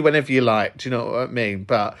 We'll have you whenever you like, do you know what I mean?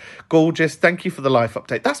 But gorgeous, thank you for the life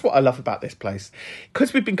update. That's what I love about this place.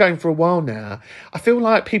 Because we've been going for a while now, I feel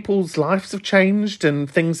like people's lives have changed and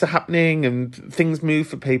things are happening and things move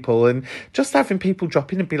for people. And just having people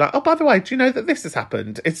drop in and be like, oh, by the way, do you know that this has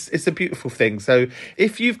happened? It's a beautiful thing. So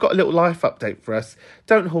if you've got a little life update for us,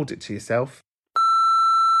 don't hold it to yourself.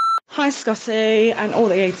 Hi Scotty and all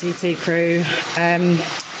the ATT crew.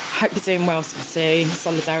 Hope you're doing well, Scotty.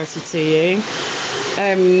 Solidarity to you.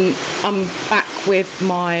 I'm back with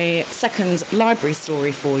my second library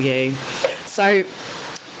story for you. So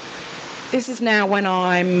this is now when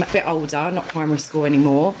I'm a bit older, not primary school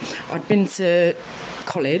anymore. I'd been to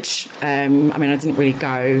college. I didn't really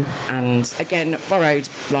go, and again, borrowed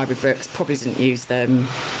library books, probably didn't use them,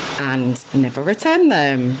 and never returned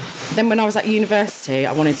them. Then when I was at university,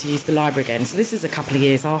 I wanted to use the library again. So this is a couple of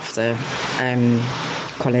years after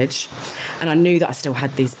college, and I knew that I still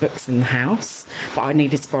had these books in the house, but I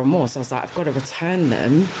needed to borrow more. So I was like, I've got to return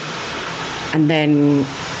them, and then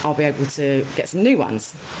I'll be able to get some new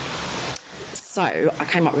ones. So I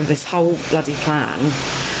came up with this whole bloody plan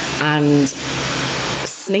and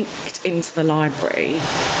sneaked into the library.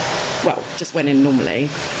 Well, just went in normally,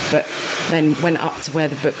 but then went up to where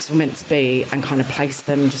the books were meant to be and kind of placed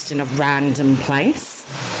them just in a random place.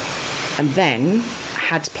 And then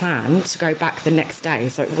had planned to go back the next day,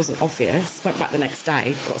 so it wasn't obvious. Went back the next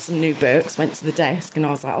day, got some new books, went to the desk, and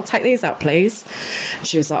I was like, I'll take these out, please. And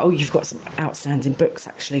she was like, oh, you've got some outstanding books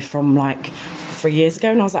actually from like 3 years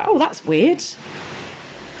ago. And I was like, oh, that's weird.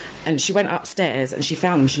 And she went upstairs and she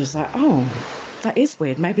found them. She was like, oh, that is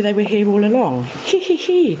weird. Maybe they were here all along.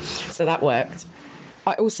 So that worked.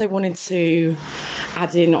 I also wanted to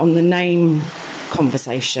add in on the name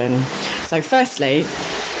conversation. So firstly,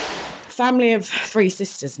 family of 3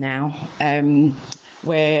 sisters now.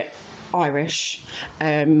 We're Irish.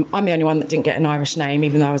 I'm the only one that didn't get an Irish name,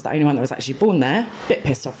 even though I was the only one that was actually born there. Bit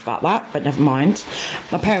pissed off about that, but never mind.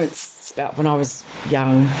 My parents split up when I was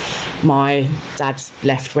young. My dad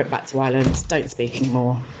left, went back to Ireland, don't speak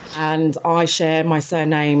anymore. And I share my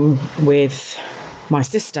surname with my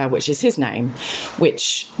sister, which is his name,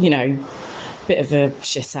 which, bit of a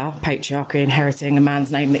shitter, patriarchy, inheriting a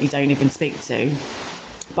man's name that you don't even speak to.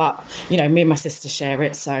 But, me and my sister share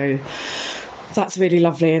it, so that's really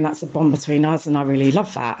lovely, and that's a bond between us, and I really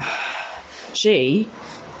love that. She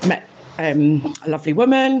met a lovely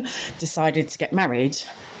woman, decided to get married,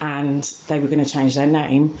 and they were going to change their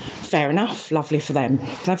name. Fair enough, lovely for them.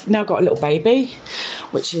 They've now got a little baby,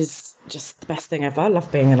 which is just the best thing ever. I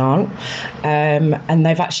love being an aunt. And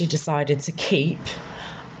they've actually decided to keep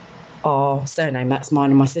our surname. That's mine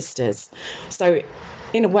and my sister's. So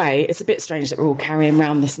in a way, it's a bit strange that we're all carrying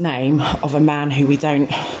around this name of a man who we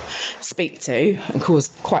don't speak to and cause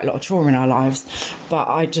quite a lot of trauma in our lives. But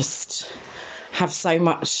I just have so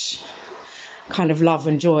much kind of love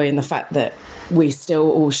and joy in the fact that we still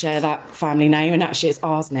all share that family name, and actually it's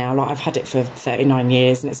ours now. Like, I've had it for 39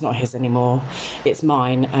 years and it's not his anymore. It's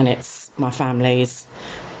mine and it's my family's.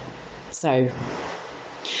 So,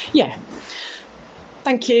 yeah.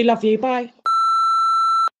 Thank you. Love you. Bye.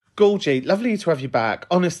 Gorgie, lovely to have you back.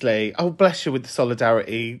 Honestly, oh, bless you with the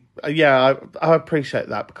solidarity. I appreciate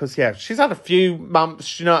that because, she's had a few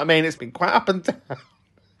months, you know what I mean? It's been quite up and down.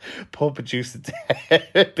 Poor producer Deb.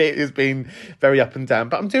 It has been very up and down,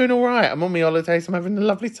 but I'm doing all right. I'm on my holidays. I'm having a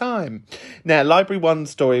lovely time. Now, Library 1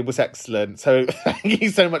 story was excellent, so thank you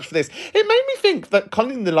so much for this. It made me think that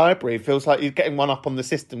conning the library feels like you're getting one up on the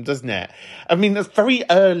system, doesn't it? I mean, that's very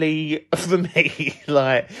early for me.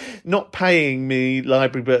 Like, not paying me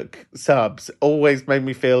library book subs always made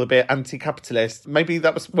me feel a bit anti-capitalist. Maybe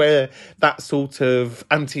that was where that sort of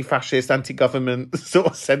anti-fascist, anti-government sort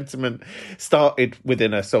of sentiment started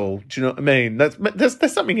within us all. Do you know what I mean?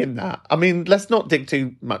 There's something in that. I mean, let's not dig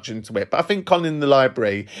too much into it, but I think conning the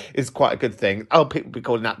library is quite a good thing. Oh, people be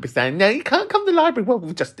calling that, be saying, no, you can't come to the library. Well,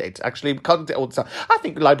 we just did, actually. We can't do it all the time. I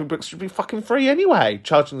think library books should be fucking free anyway,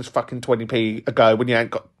 charging us fucking 20p a go when you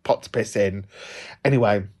ain't got pot to piss in.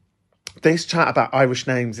 Anyway, this chat about Irish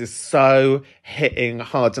names is so hitting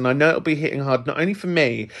hard. And I know it'll be hitting hard not only for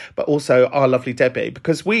me, but also our lovely Debbie,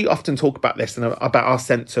 because we often talk about this and about our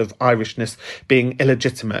sense of Irishness being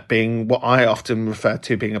illegitimate, being what I often refer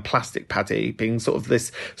to being a plastic paddy, being sort of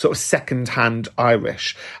this sort of second-hand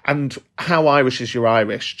Irish. And how Irish is your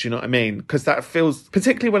Irish? Do you know what I mean? Because that feels,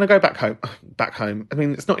 particularly when I go back home. I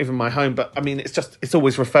mean, it's not even my home, but I mean, it's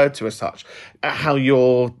always referred to as such. How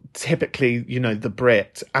you're typically, you know, the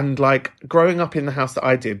Brit. And like growing up in the house that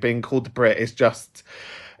I did, being called the Brit is just,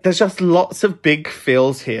 there's just lots of big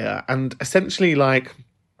feels here. And essentially, like,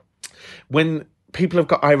 when people have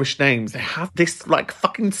got Irish names, they have this like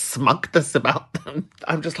fucking smugness about them.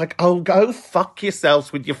 I'm just like, oh, go fuck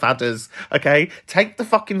yourselves with your fadders, okay? Take the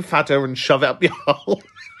fucking fadder and shove it up your hole.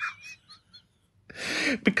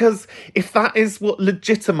 Because if that is what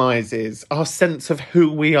legitimizes our sense of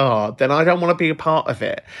who we are, then I don't want to be a part of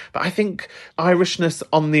it. But I think Irishness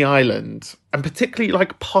on the island, and particularly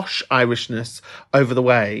like posh Irishness over the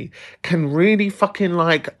way, can really fucking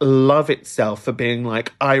like love itself for being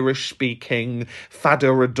like Irish speaking,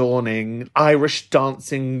 fadder adorning, Irish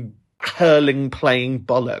dancing, hurling, playing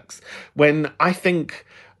bollocks. When I think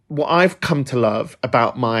what I've come to love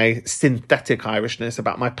about my synthetic Irishness,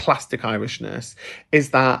 about my plastic Irishness, is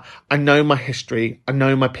that I know my history, I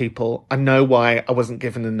know my people, I know why I wasn't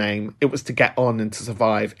given a name. It was to get on and to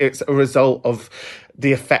survive. It's a result of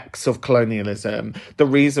the effects of colonialism. The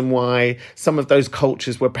reason why some of those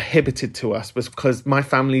cultures were prohibited to us was because my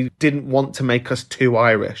family didn't want to make us too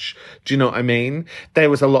Irish. Do you know what I mean? There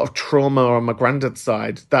was a lot of trauma on my granddad's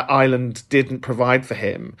side that Ireland didn't provide for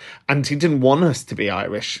him. And he didn't want us to be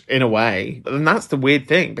Irish in a way. And that's the weird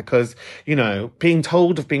thing, because, you know, being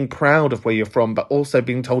told of being proud of where you're from, but also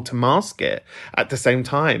being told to mask it at the same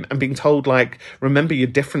time, and being told, like, remember, you're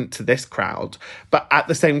different to this crowd, but at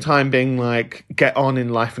the same time being like, get on in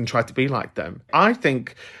life and try to be like them. I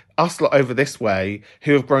think us lot over this way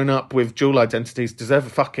who have grown up with dual identities deserve a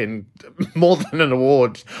fucking more than an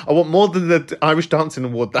award. I want more than the Irish Dancing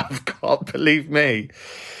Award that I've got, believe me.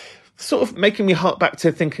 Sort of making me hark back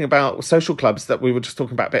to thinking about social clubs that we were just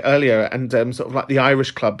talking about a bit earlier, and sort of like the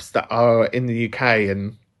Irish clubs that are in the UK,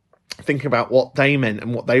 and thinking about what they meant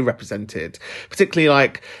and what they represented. Particularly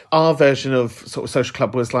like our version of sort of social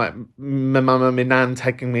club was like my mum and my nan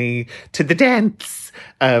taking me to the dance.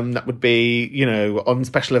 That would be, you know, on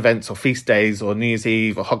special events or feast days or New Year's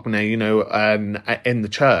Eve or Hogmanay, you know, in the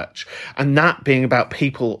church. And that being about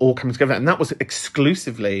people all coming together. And that was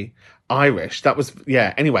exclusively Irish. That was,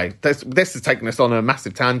 yeah, anyway, this has taken us on a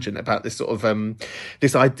massive tangent about this sort of,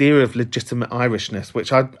 this idea of legitimate Irishness,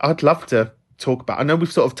 which I'd love to talk about. I know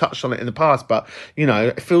we've sort of touched on it in the past, but, you know,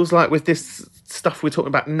 it feels like with this stuff we're talking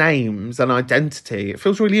about names and identity, it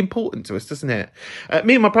feels really important to us, doesn't it?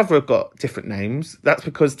 Me and my brother have got different names. That's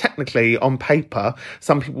because technically on paper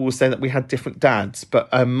some people will say that we had different dads,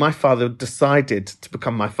 but my father decided to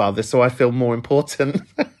become my father, so I feel more important.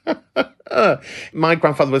 My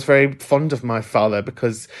grandfather was very fond of my father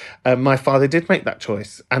because my father did make that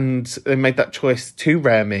choice, and they made that choice to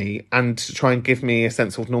rear me and to try and give me a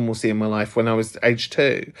sense of normalcy in my life when I was age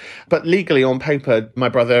 2. But legally on paper, my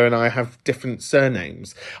brother and I have different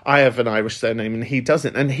surnames. I have an Irish surname and he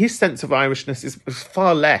doesn't, and his sense of Irishness is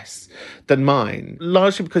far less than mine,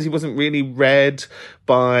 largely because he wasn't really reared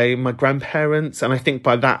by my grandparents, and I think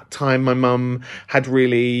by that time my mum had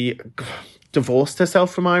really divorced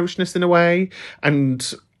herself from Irishness in a way,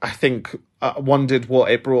 and I think wondered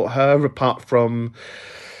what it brought her apart from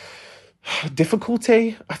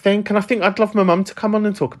difficulty, I think. And I think I'd love my mum to come on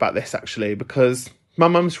and talk about this, actually, because my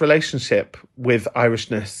mum's relationship with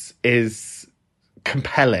Irishness is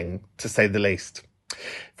compelling, to say the least.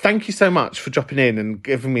 Thank you so much for dropping in and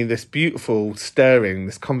giving me this beautiful, stirring,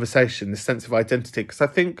 this conversation, this sense of identity, because I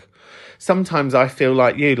think sometimes I feel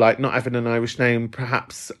like you, like not having an Irish name,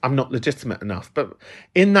 perhaps I'm not legitimate enough. But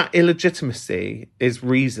in that illegitimacy is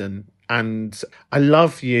reason. And I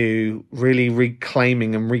love you really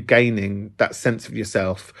reclaiming and regaining that sense of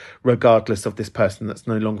yourself, regardless of this person that's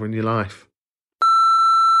no longer in your life.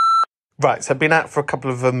 Right, so I've been out for a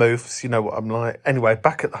couple of vermouths, you know what I'm like. Anyway,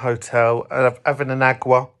 back at the hotel, and I'm having an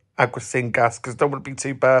agua sin gas, because I don't want to be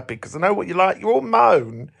too burpy, because I know what you like. You all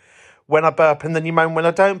moan when I burp, and then you moan when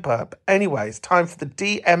I don't burp. Anyway, it's time for the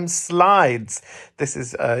DM slides. This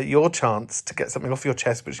is your chance to get something off your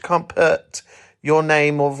chest, but you can't put your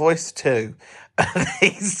name or voice to.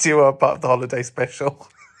 These two are part of the holiday special.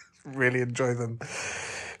 Really enjoy them.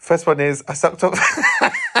 First one is, I sucked off...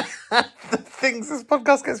 The things this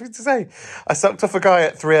podcast gets me to say. I sucked off a guy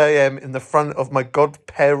at 3 a.m. in the front of my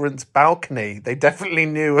godparents' balcony. They definitely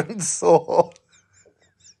knew and saw.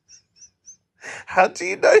 How do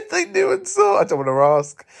you know they knew and saw? I don't want to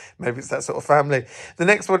ask. Maybe it's that sort of family. The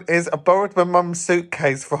next one is, I borrowed my mum's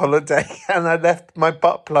suitcase for holiday and I left my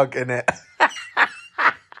butt plug in it.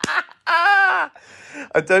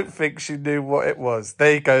 I don't think she knew what it was.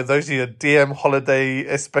 There you go. Those are your DM holiday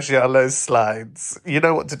especiales slides. You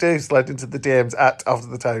know what to do. Slide into the DMs at After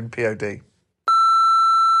the Tone POD.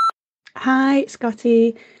 Hi,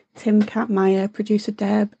 Scotty, Tim, Cat, Maya, producer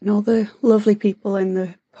Deb, and all the lovely people in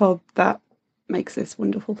the pub that makes this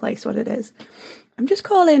wonderful place what it is. I'm just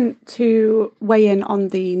calling to weigh in on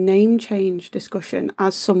the name change discussion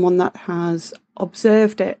as someone that has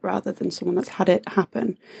observed it rather than someone that's had it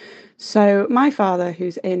happen. So my father,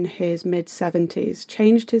 who's in his mid-70s,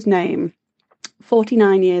 changed his name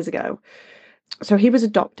 49 years ago. So he was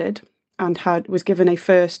adopted and was given a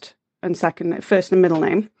first and middle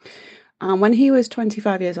name. And when he was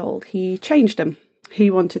 25 years old, he changed them. He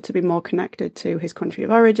wanted to be more connected to his country of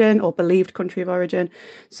origin, or believed country of origin.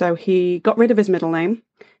 So he got rid of his middle name.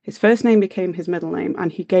 His first name became his middle name,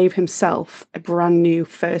 and he gave himself a brand new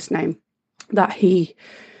first name that he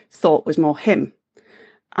thought was more him.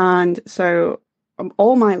 And so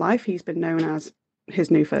all my life, he's been known as his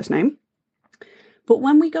new first name. But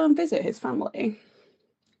when we go and visit his family,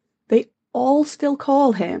 they all still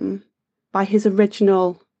call him by his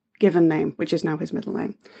original given name, which is now his middle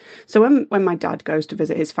name. So when my dad goes to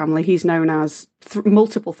visit his family, he's known as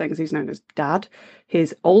multiple things. He's known as Dad,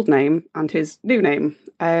 his old name, and his new name.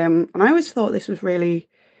 And I always thought this was really,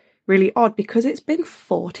 really odd because it's been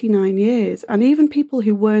 49 years. And even people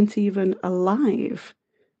who weren't even alive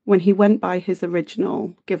when he went by his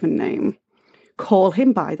original given name call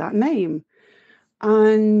him by that name.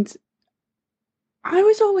 And I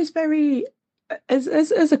was always very,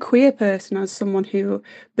 as a queer person, as someone who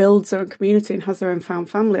builds their own community and has their own found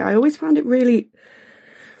family, I always found it really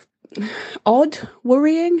odd,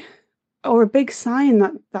 worrying, or a big sign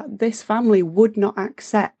that this family would not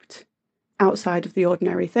accept outside of the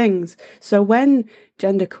ordinary things. So when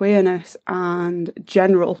gender queerness and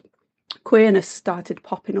general queerness started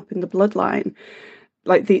popping up in the bloodline,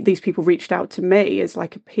 like these people reached out to me as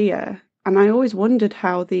like a peer. And I always wondered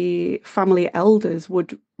how the family elders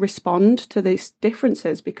would respond to these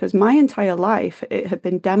differences, because my entire life it had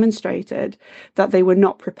been demonstrated that they were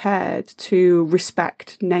not prepared to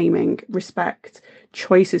respect naming, respect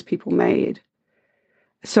choices people made.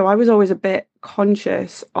 So I was always a bit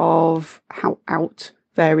conscious of how out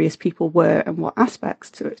various people were and what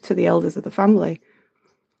aspects to the elders of the family.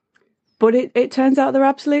 But it turns out they're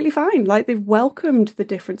absolutely fine. Like, they've welcomed the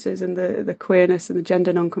differences and the queerness and the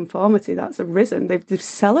gender nonconformity that's arisen. They've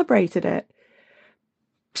celebrated it.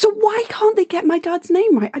 So why can't they get my dad's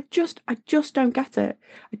name right? I just don't get it.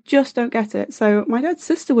 I just don't get it. So my dad's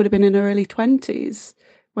sister would have been in her early 20s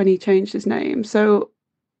when he changed his name. So,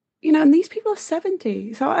 and these people are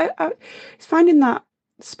 70. So I it's finding that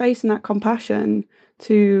space and that compassion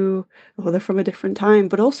to, they're from a different time,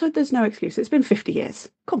 but also there's no excuse. It's been 50 years.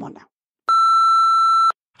 Come on now.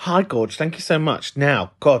 Hi, Gorge. Thank you so much.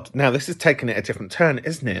 Now, this is taking it a different turn,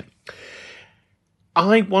 isn't it?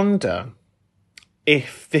 I wonder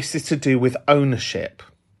if this is to do with ownership.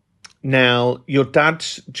 Now, your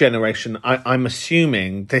dad's generation, I'm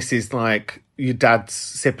assuming this is like your dad's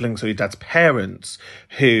siblings or your dad's parents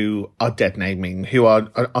who are dead naming, who are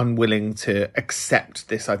unwilling to accept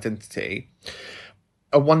this identity.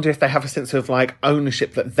 I wonder if they have a sense of like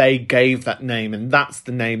ownership that they gave that name and that's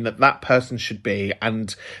the name that person should be,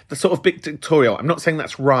 and the sort of big dictatorial. I'm not saying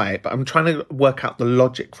that's right, but I'm trying to work out the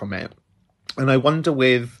logic from it. And I wonder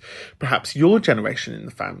with perhaps your generation in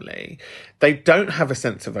the family, they don't have a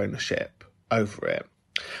sense of ownership over it.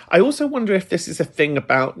 I also wonder if this is a thing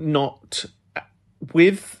about not,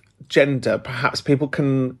 with gender, perhaps people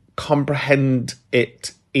can comprehend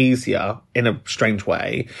it easier in a strange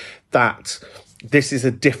way, that this is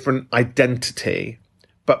a different identity.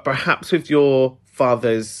 But perhaps with your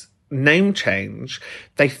father's name change,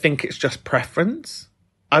 they think it's just preference.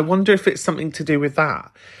 I wonder if it's something to do with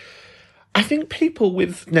that. I think people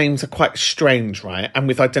with names are quite strange, right? And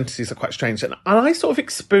with identities are quite strange. And I sort of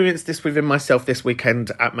experienced this within myself this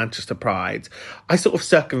weekend at Manchester Pride. I sort of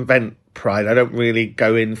circumvent Pride. I don't really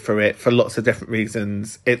go in for it for lots of different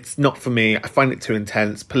reasons. It's not for me. I find it too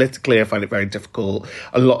intense. Politically, I find it very difficult.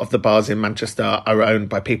 A lot of the bars in Manchester are owned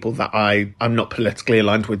by people that I'm not politically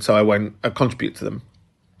aligned with, so I won't contribute to them.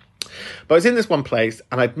 But I was in this one place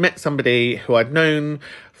and I'd met somebody who I'd known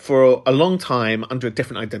for a long time under a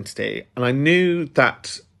different identity. And I knew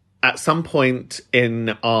that at some point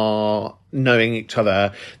in our knowing each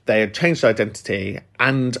other, they had changed identity,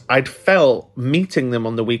 and I'd felt meeting them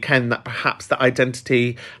on the weekend that perhaps the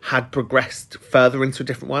identity had progressed further into a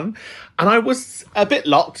different one. And I was a bit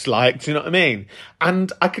locked, like, do you know what I mean?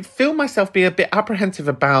 And I could feel myself be a bit apprehensive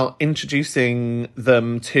about introducing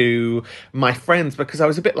them to my friends, because I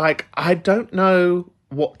was a bit like, I don't know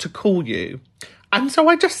what to call you. And so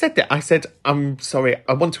I just said that. I said, I'm sorry,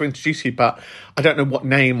 I want to introduce you, but I don't know what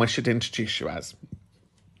name I should introduce you as.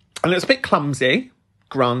 And it's a bit clumsy,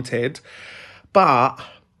 granted, but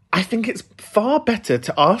I think it's far better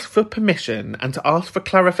to ask for permission and to ask for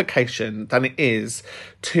clarification than it is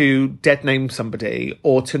to dead name somebody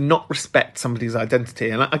or to not respect somebody's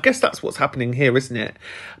identity. And I guess that's what's happening here, isn't it?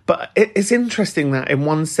 But it's interesting that in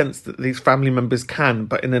one sense that these family members can,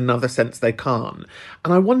 but in another sense they can't.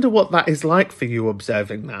 And I wonder what that is like for you,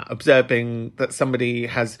 observing that somebody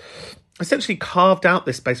has essentially carved out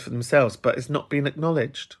this space for themselves, but is not being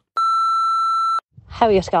acknowledged. How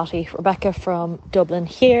are you, Scotty? Rebecca from Dublin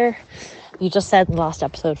here. You just said in the last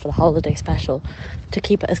episode for the holiday special to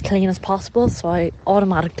keep it as clean as possible, so I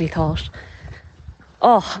automatically thought,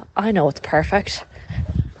 oh, I know it's perfect.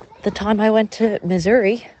 The time I went to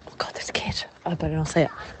Missouri, oh God, there's a kid. I better not say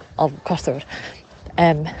it. I'll cross the road.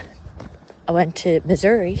 I went to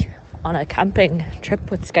Missouri on a camping trip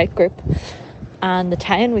with Skype group, and the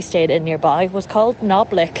town we stayed in nearby was called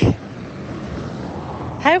Noblick.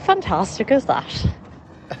 How fantastic is that?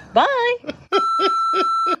 Bye.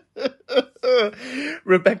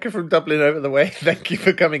 Rebecca from Dublin over the way. Thank you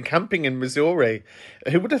for coming camping in Missouri.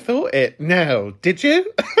 Who would have thought it? No, did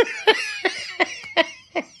you?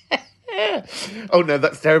 Oh no,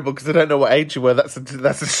 that's terrible because I don't know what age you were. That's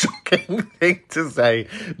a shocking thing to say,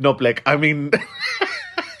 Noblick. I mean,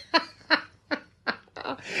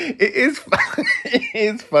 it is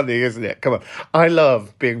funny, isn't it? Come on. I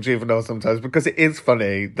love being juvenile sometimes because it is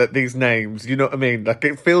funny that these names, you know what I mean? Like,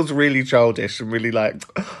 it feels really childish and really like,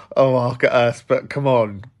 oh, look at us, but come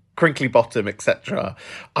on, crinkly bottom, etc.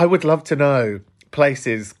 I would love to know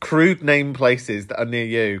places, crude name places that are near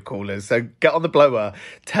you, callers. So get on the blower.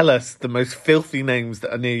 Tell us the most filthy names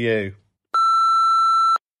that are near you.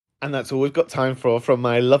 And that's all we've got time for from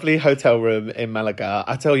my lovely hotel room in Malaga.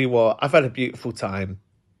 I tell you what, I've had a beautiful time.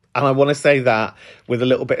 And I want to say that with a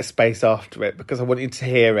little bit of space after it because I want you to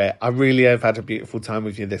hear it. I really have had a beautiful time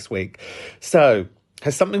with you this week. So,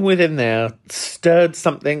 has something within there stirred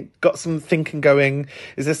something, got some thinking going?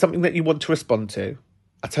 Is there something that you want to respond to?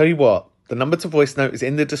 I tell you what, the number to voice note is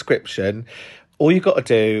in the description. All you've got to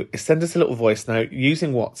do is send us a little voice note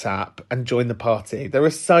using WhatsApp and join the party. There are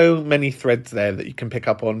so many threads there that you can pick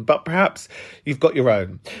up on, but perhaps you've got your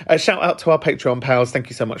own. Shout out to our Patreon pals. Thank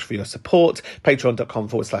you so much for your support.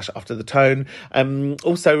 Patreon.com/afterthetone.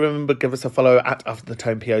 Also, remember, give us a follow at After the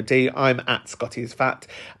Tone POD. I'm at Scotty's Fat.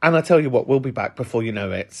 And I tell you what, we'll be back before you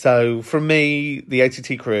know it. So from me, the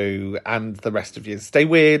ATT crew, and the rest of you, stay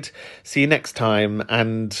weird. See you next time.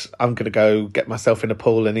 And I'm going to go get myself in a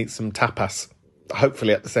pool and eat some tapas.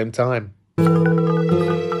 Hopefully at the same time. After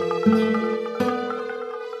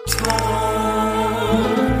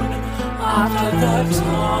the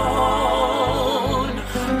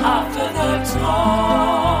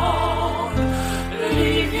tone,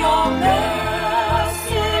 leave your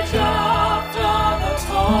message after the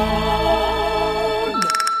tone.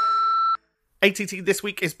 ATT This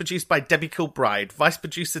Week is produced by Debbie Kilbride, Vice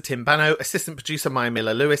Producer Tim Bano, Assistant Producer Maya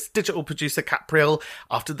Miller-Lewis, Digital Producer Kat Prill.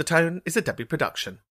 After the Tone is a Debbie production.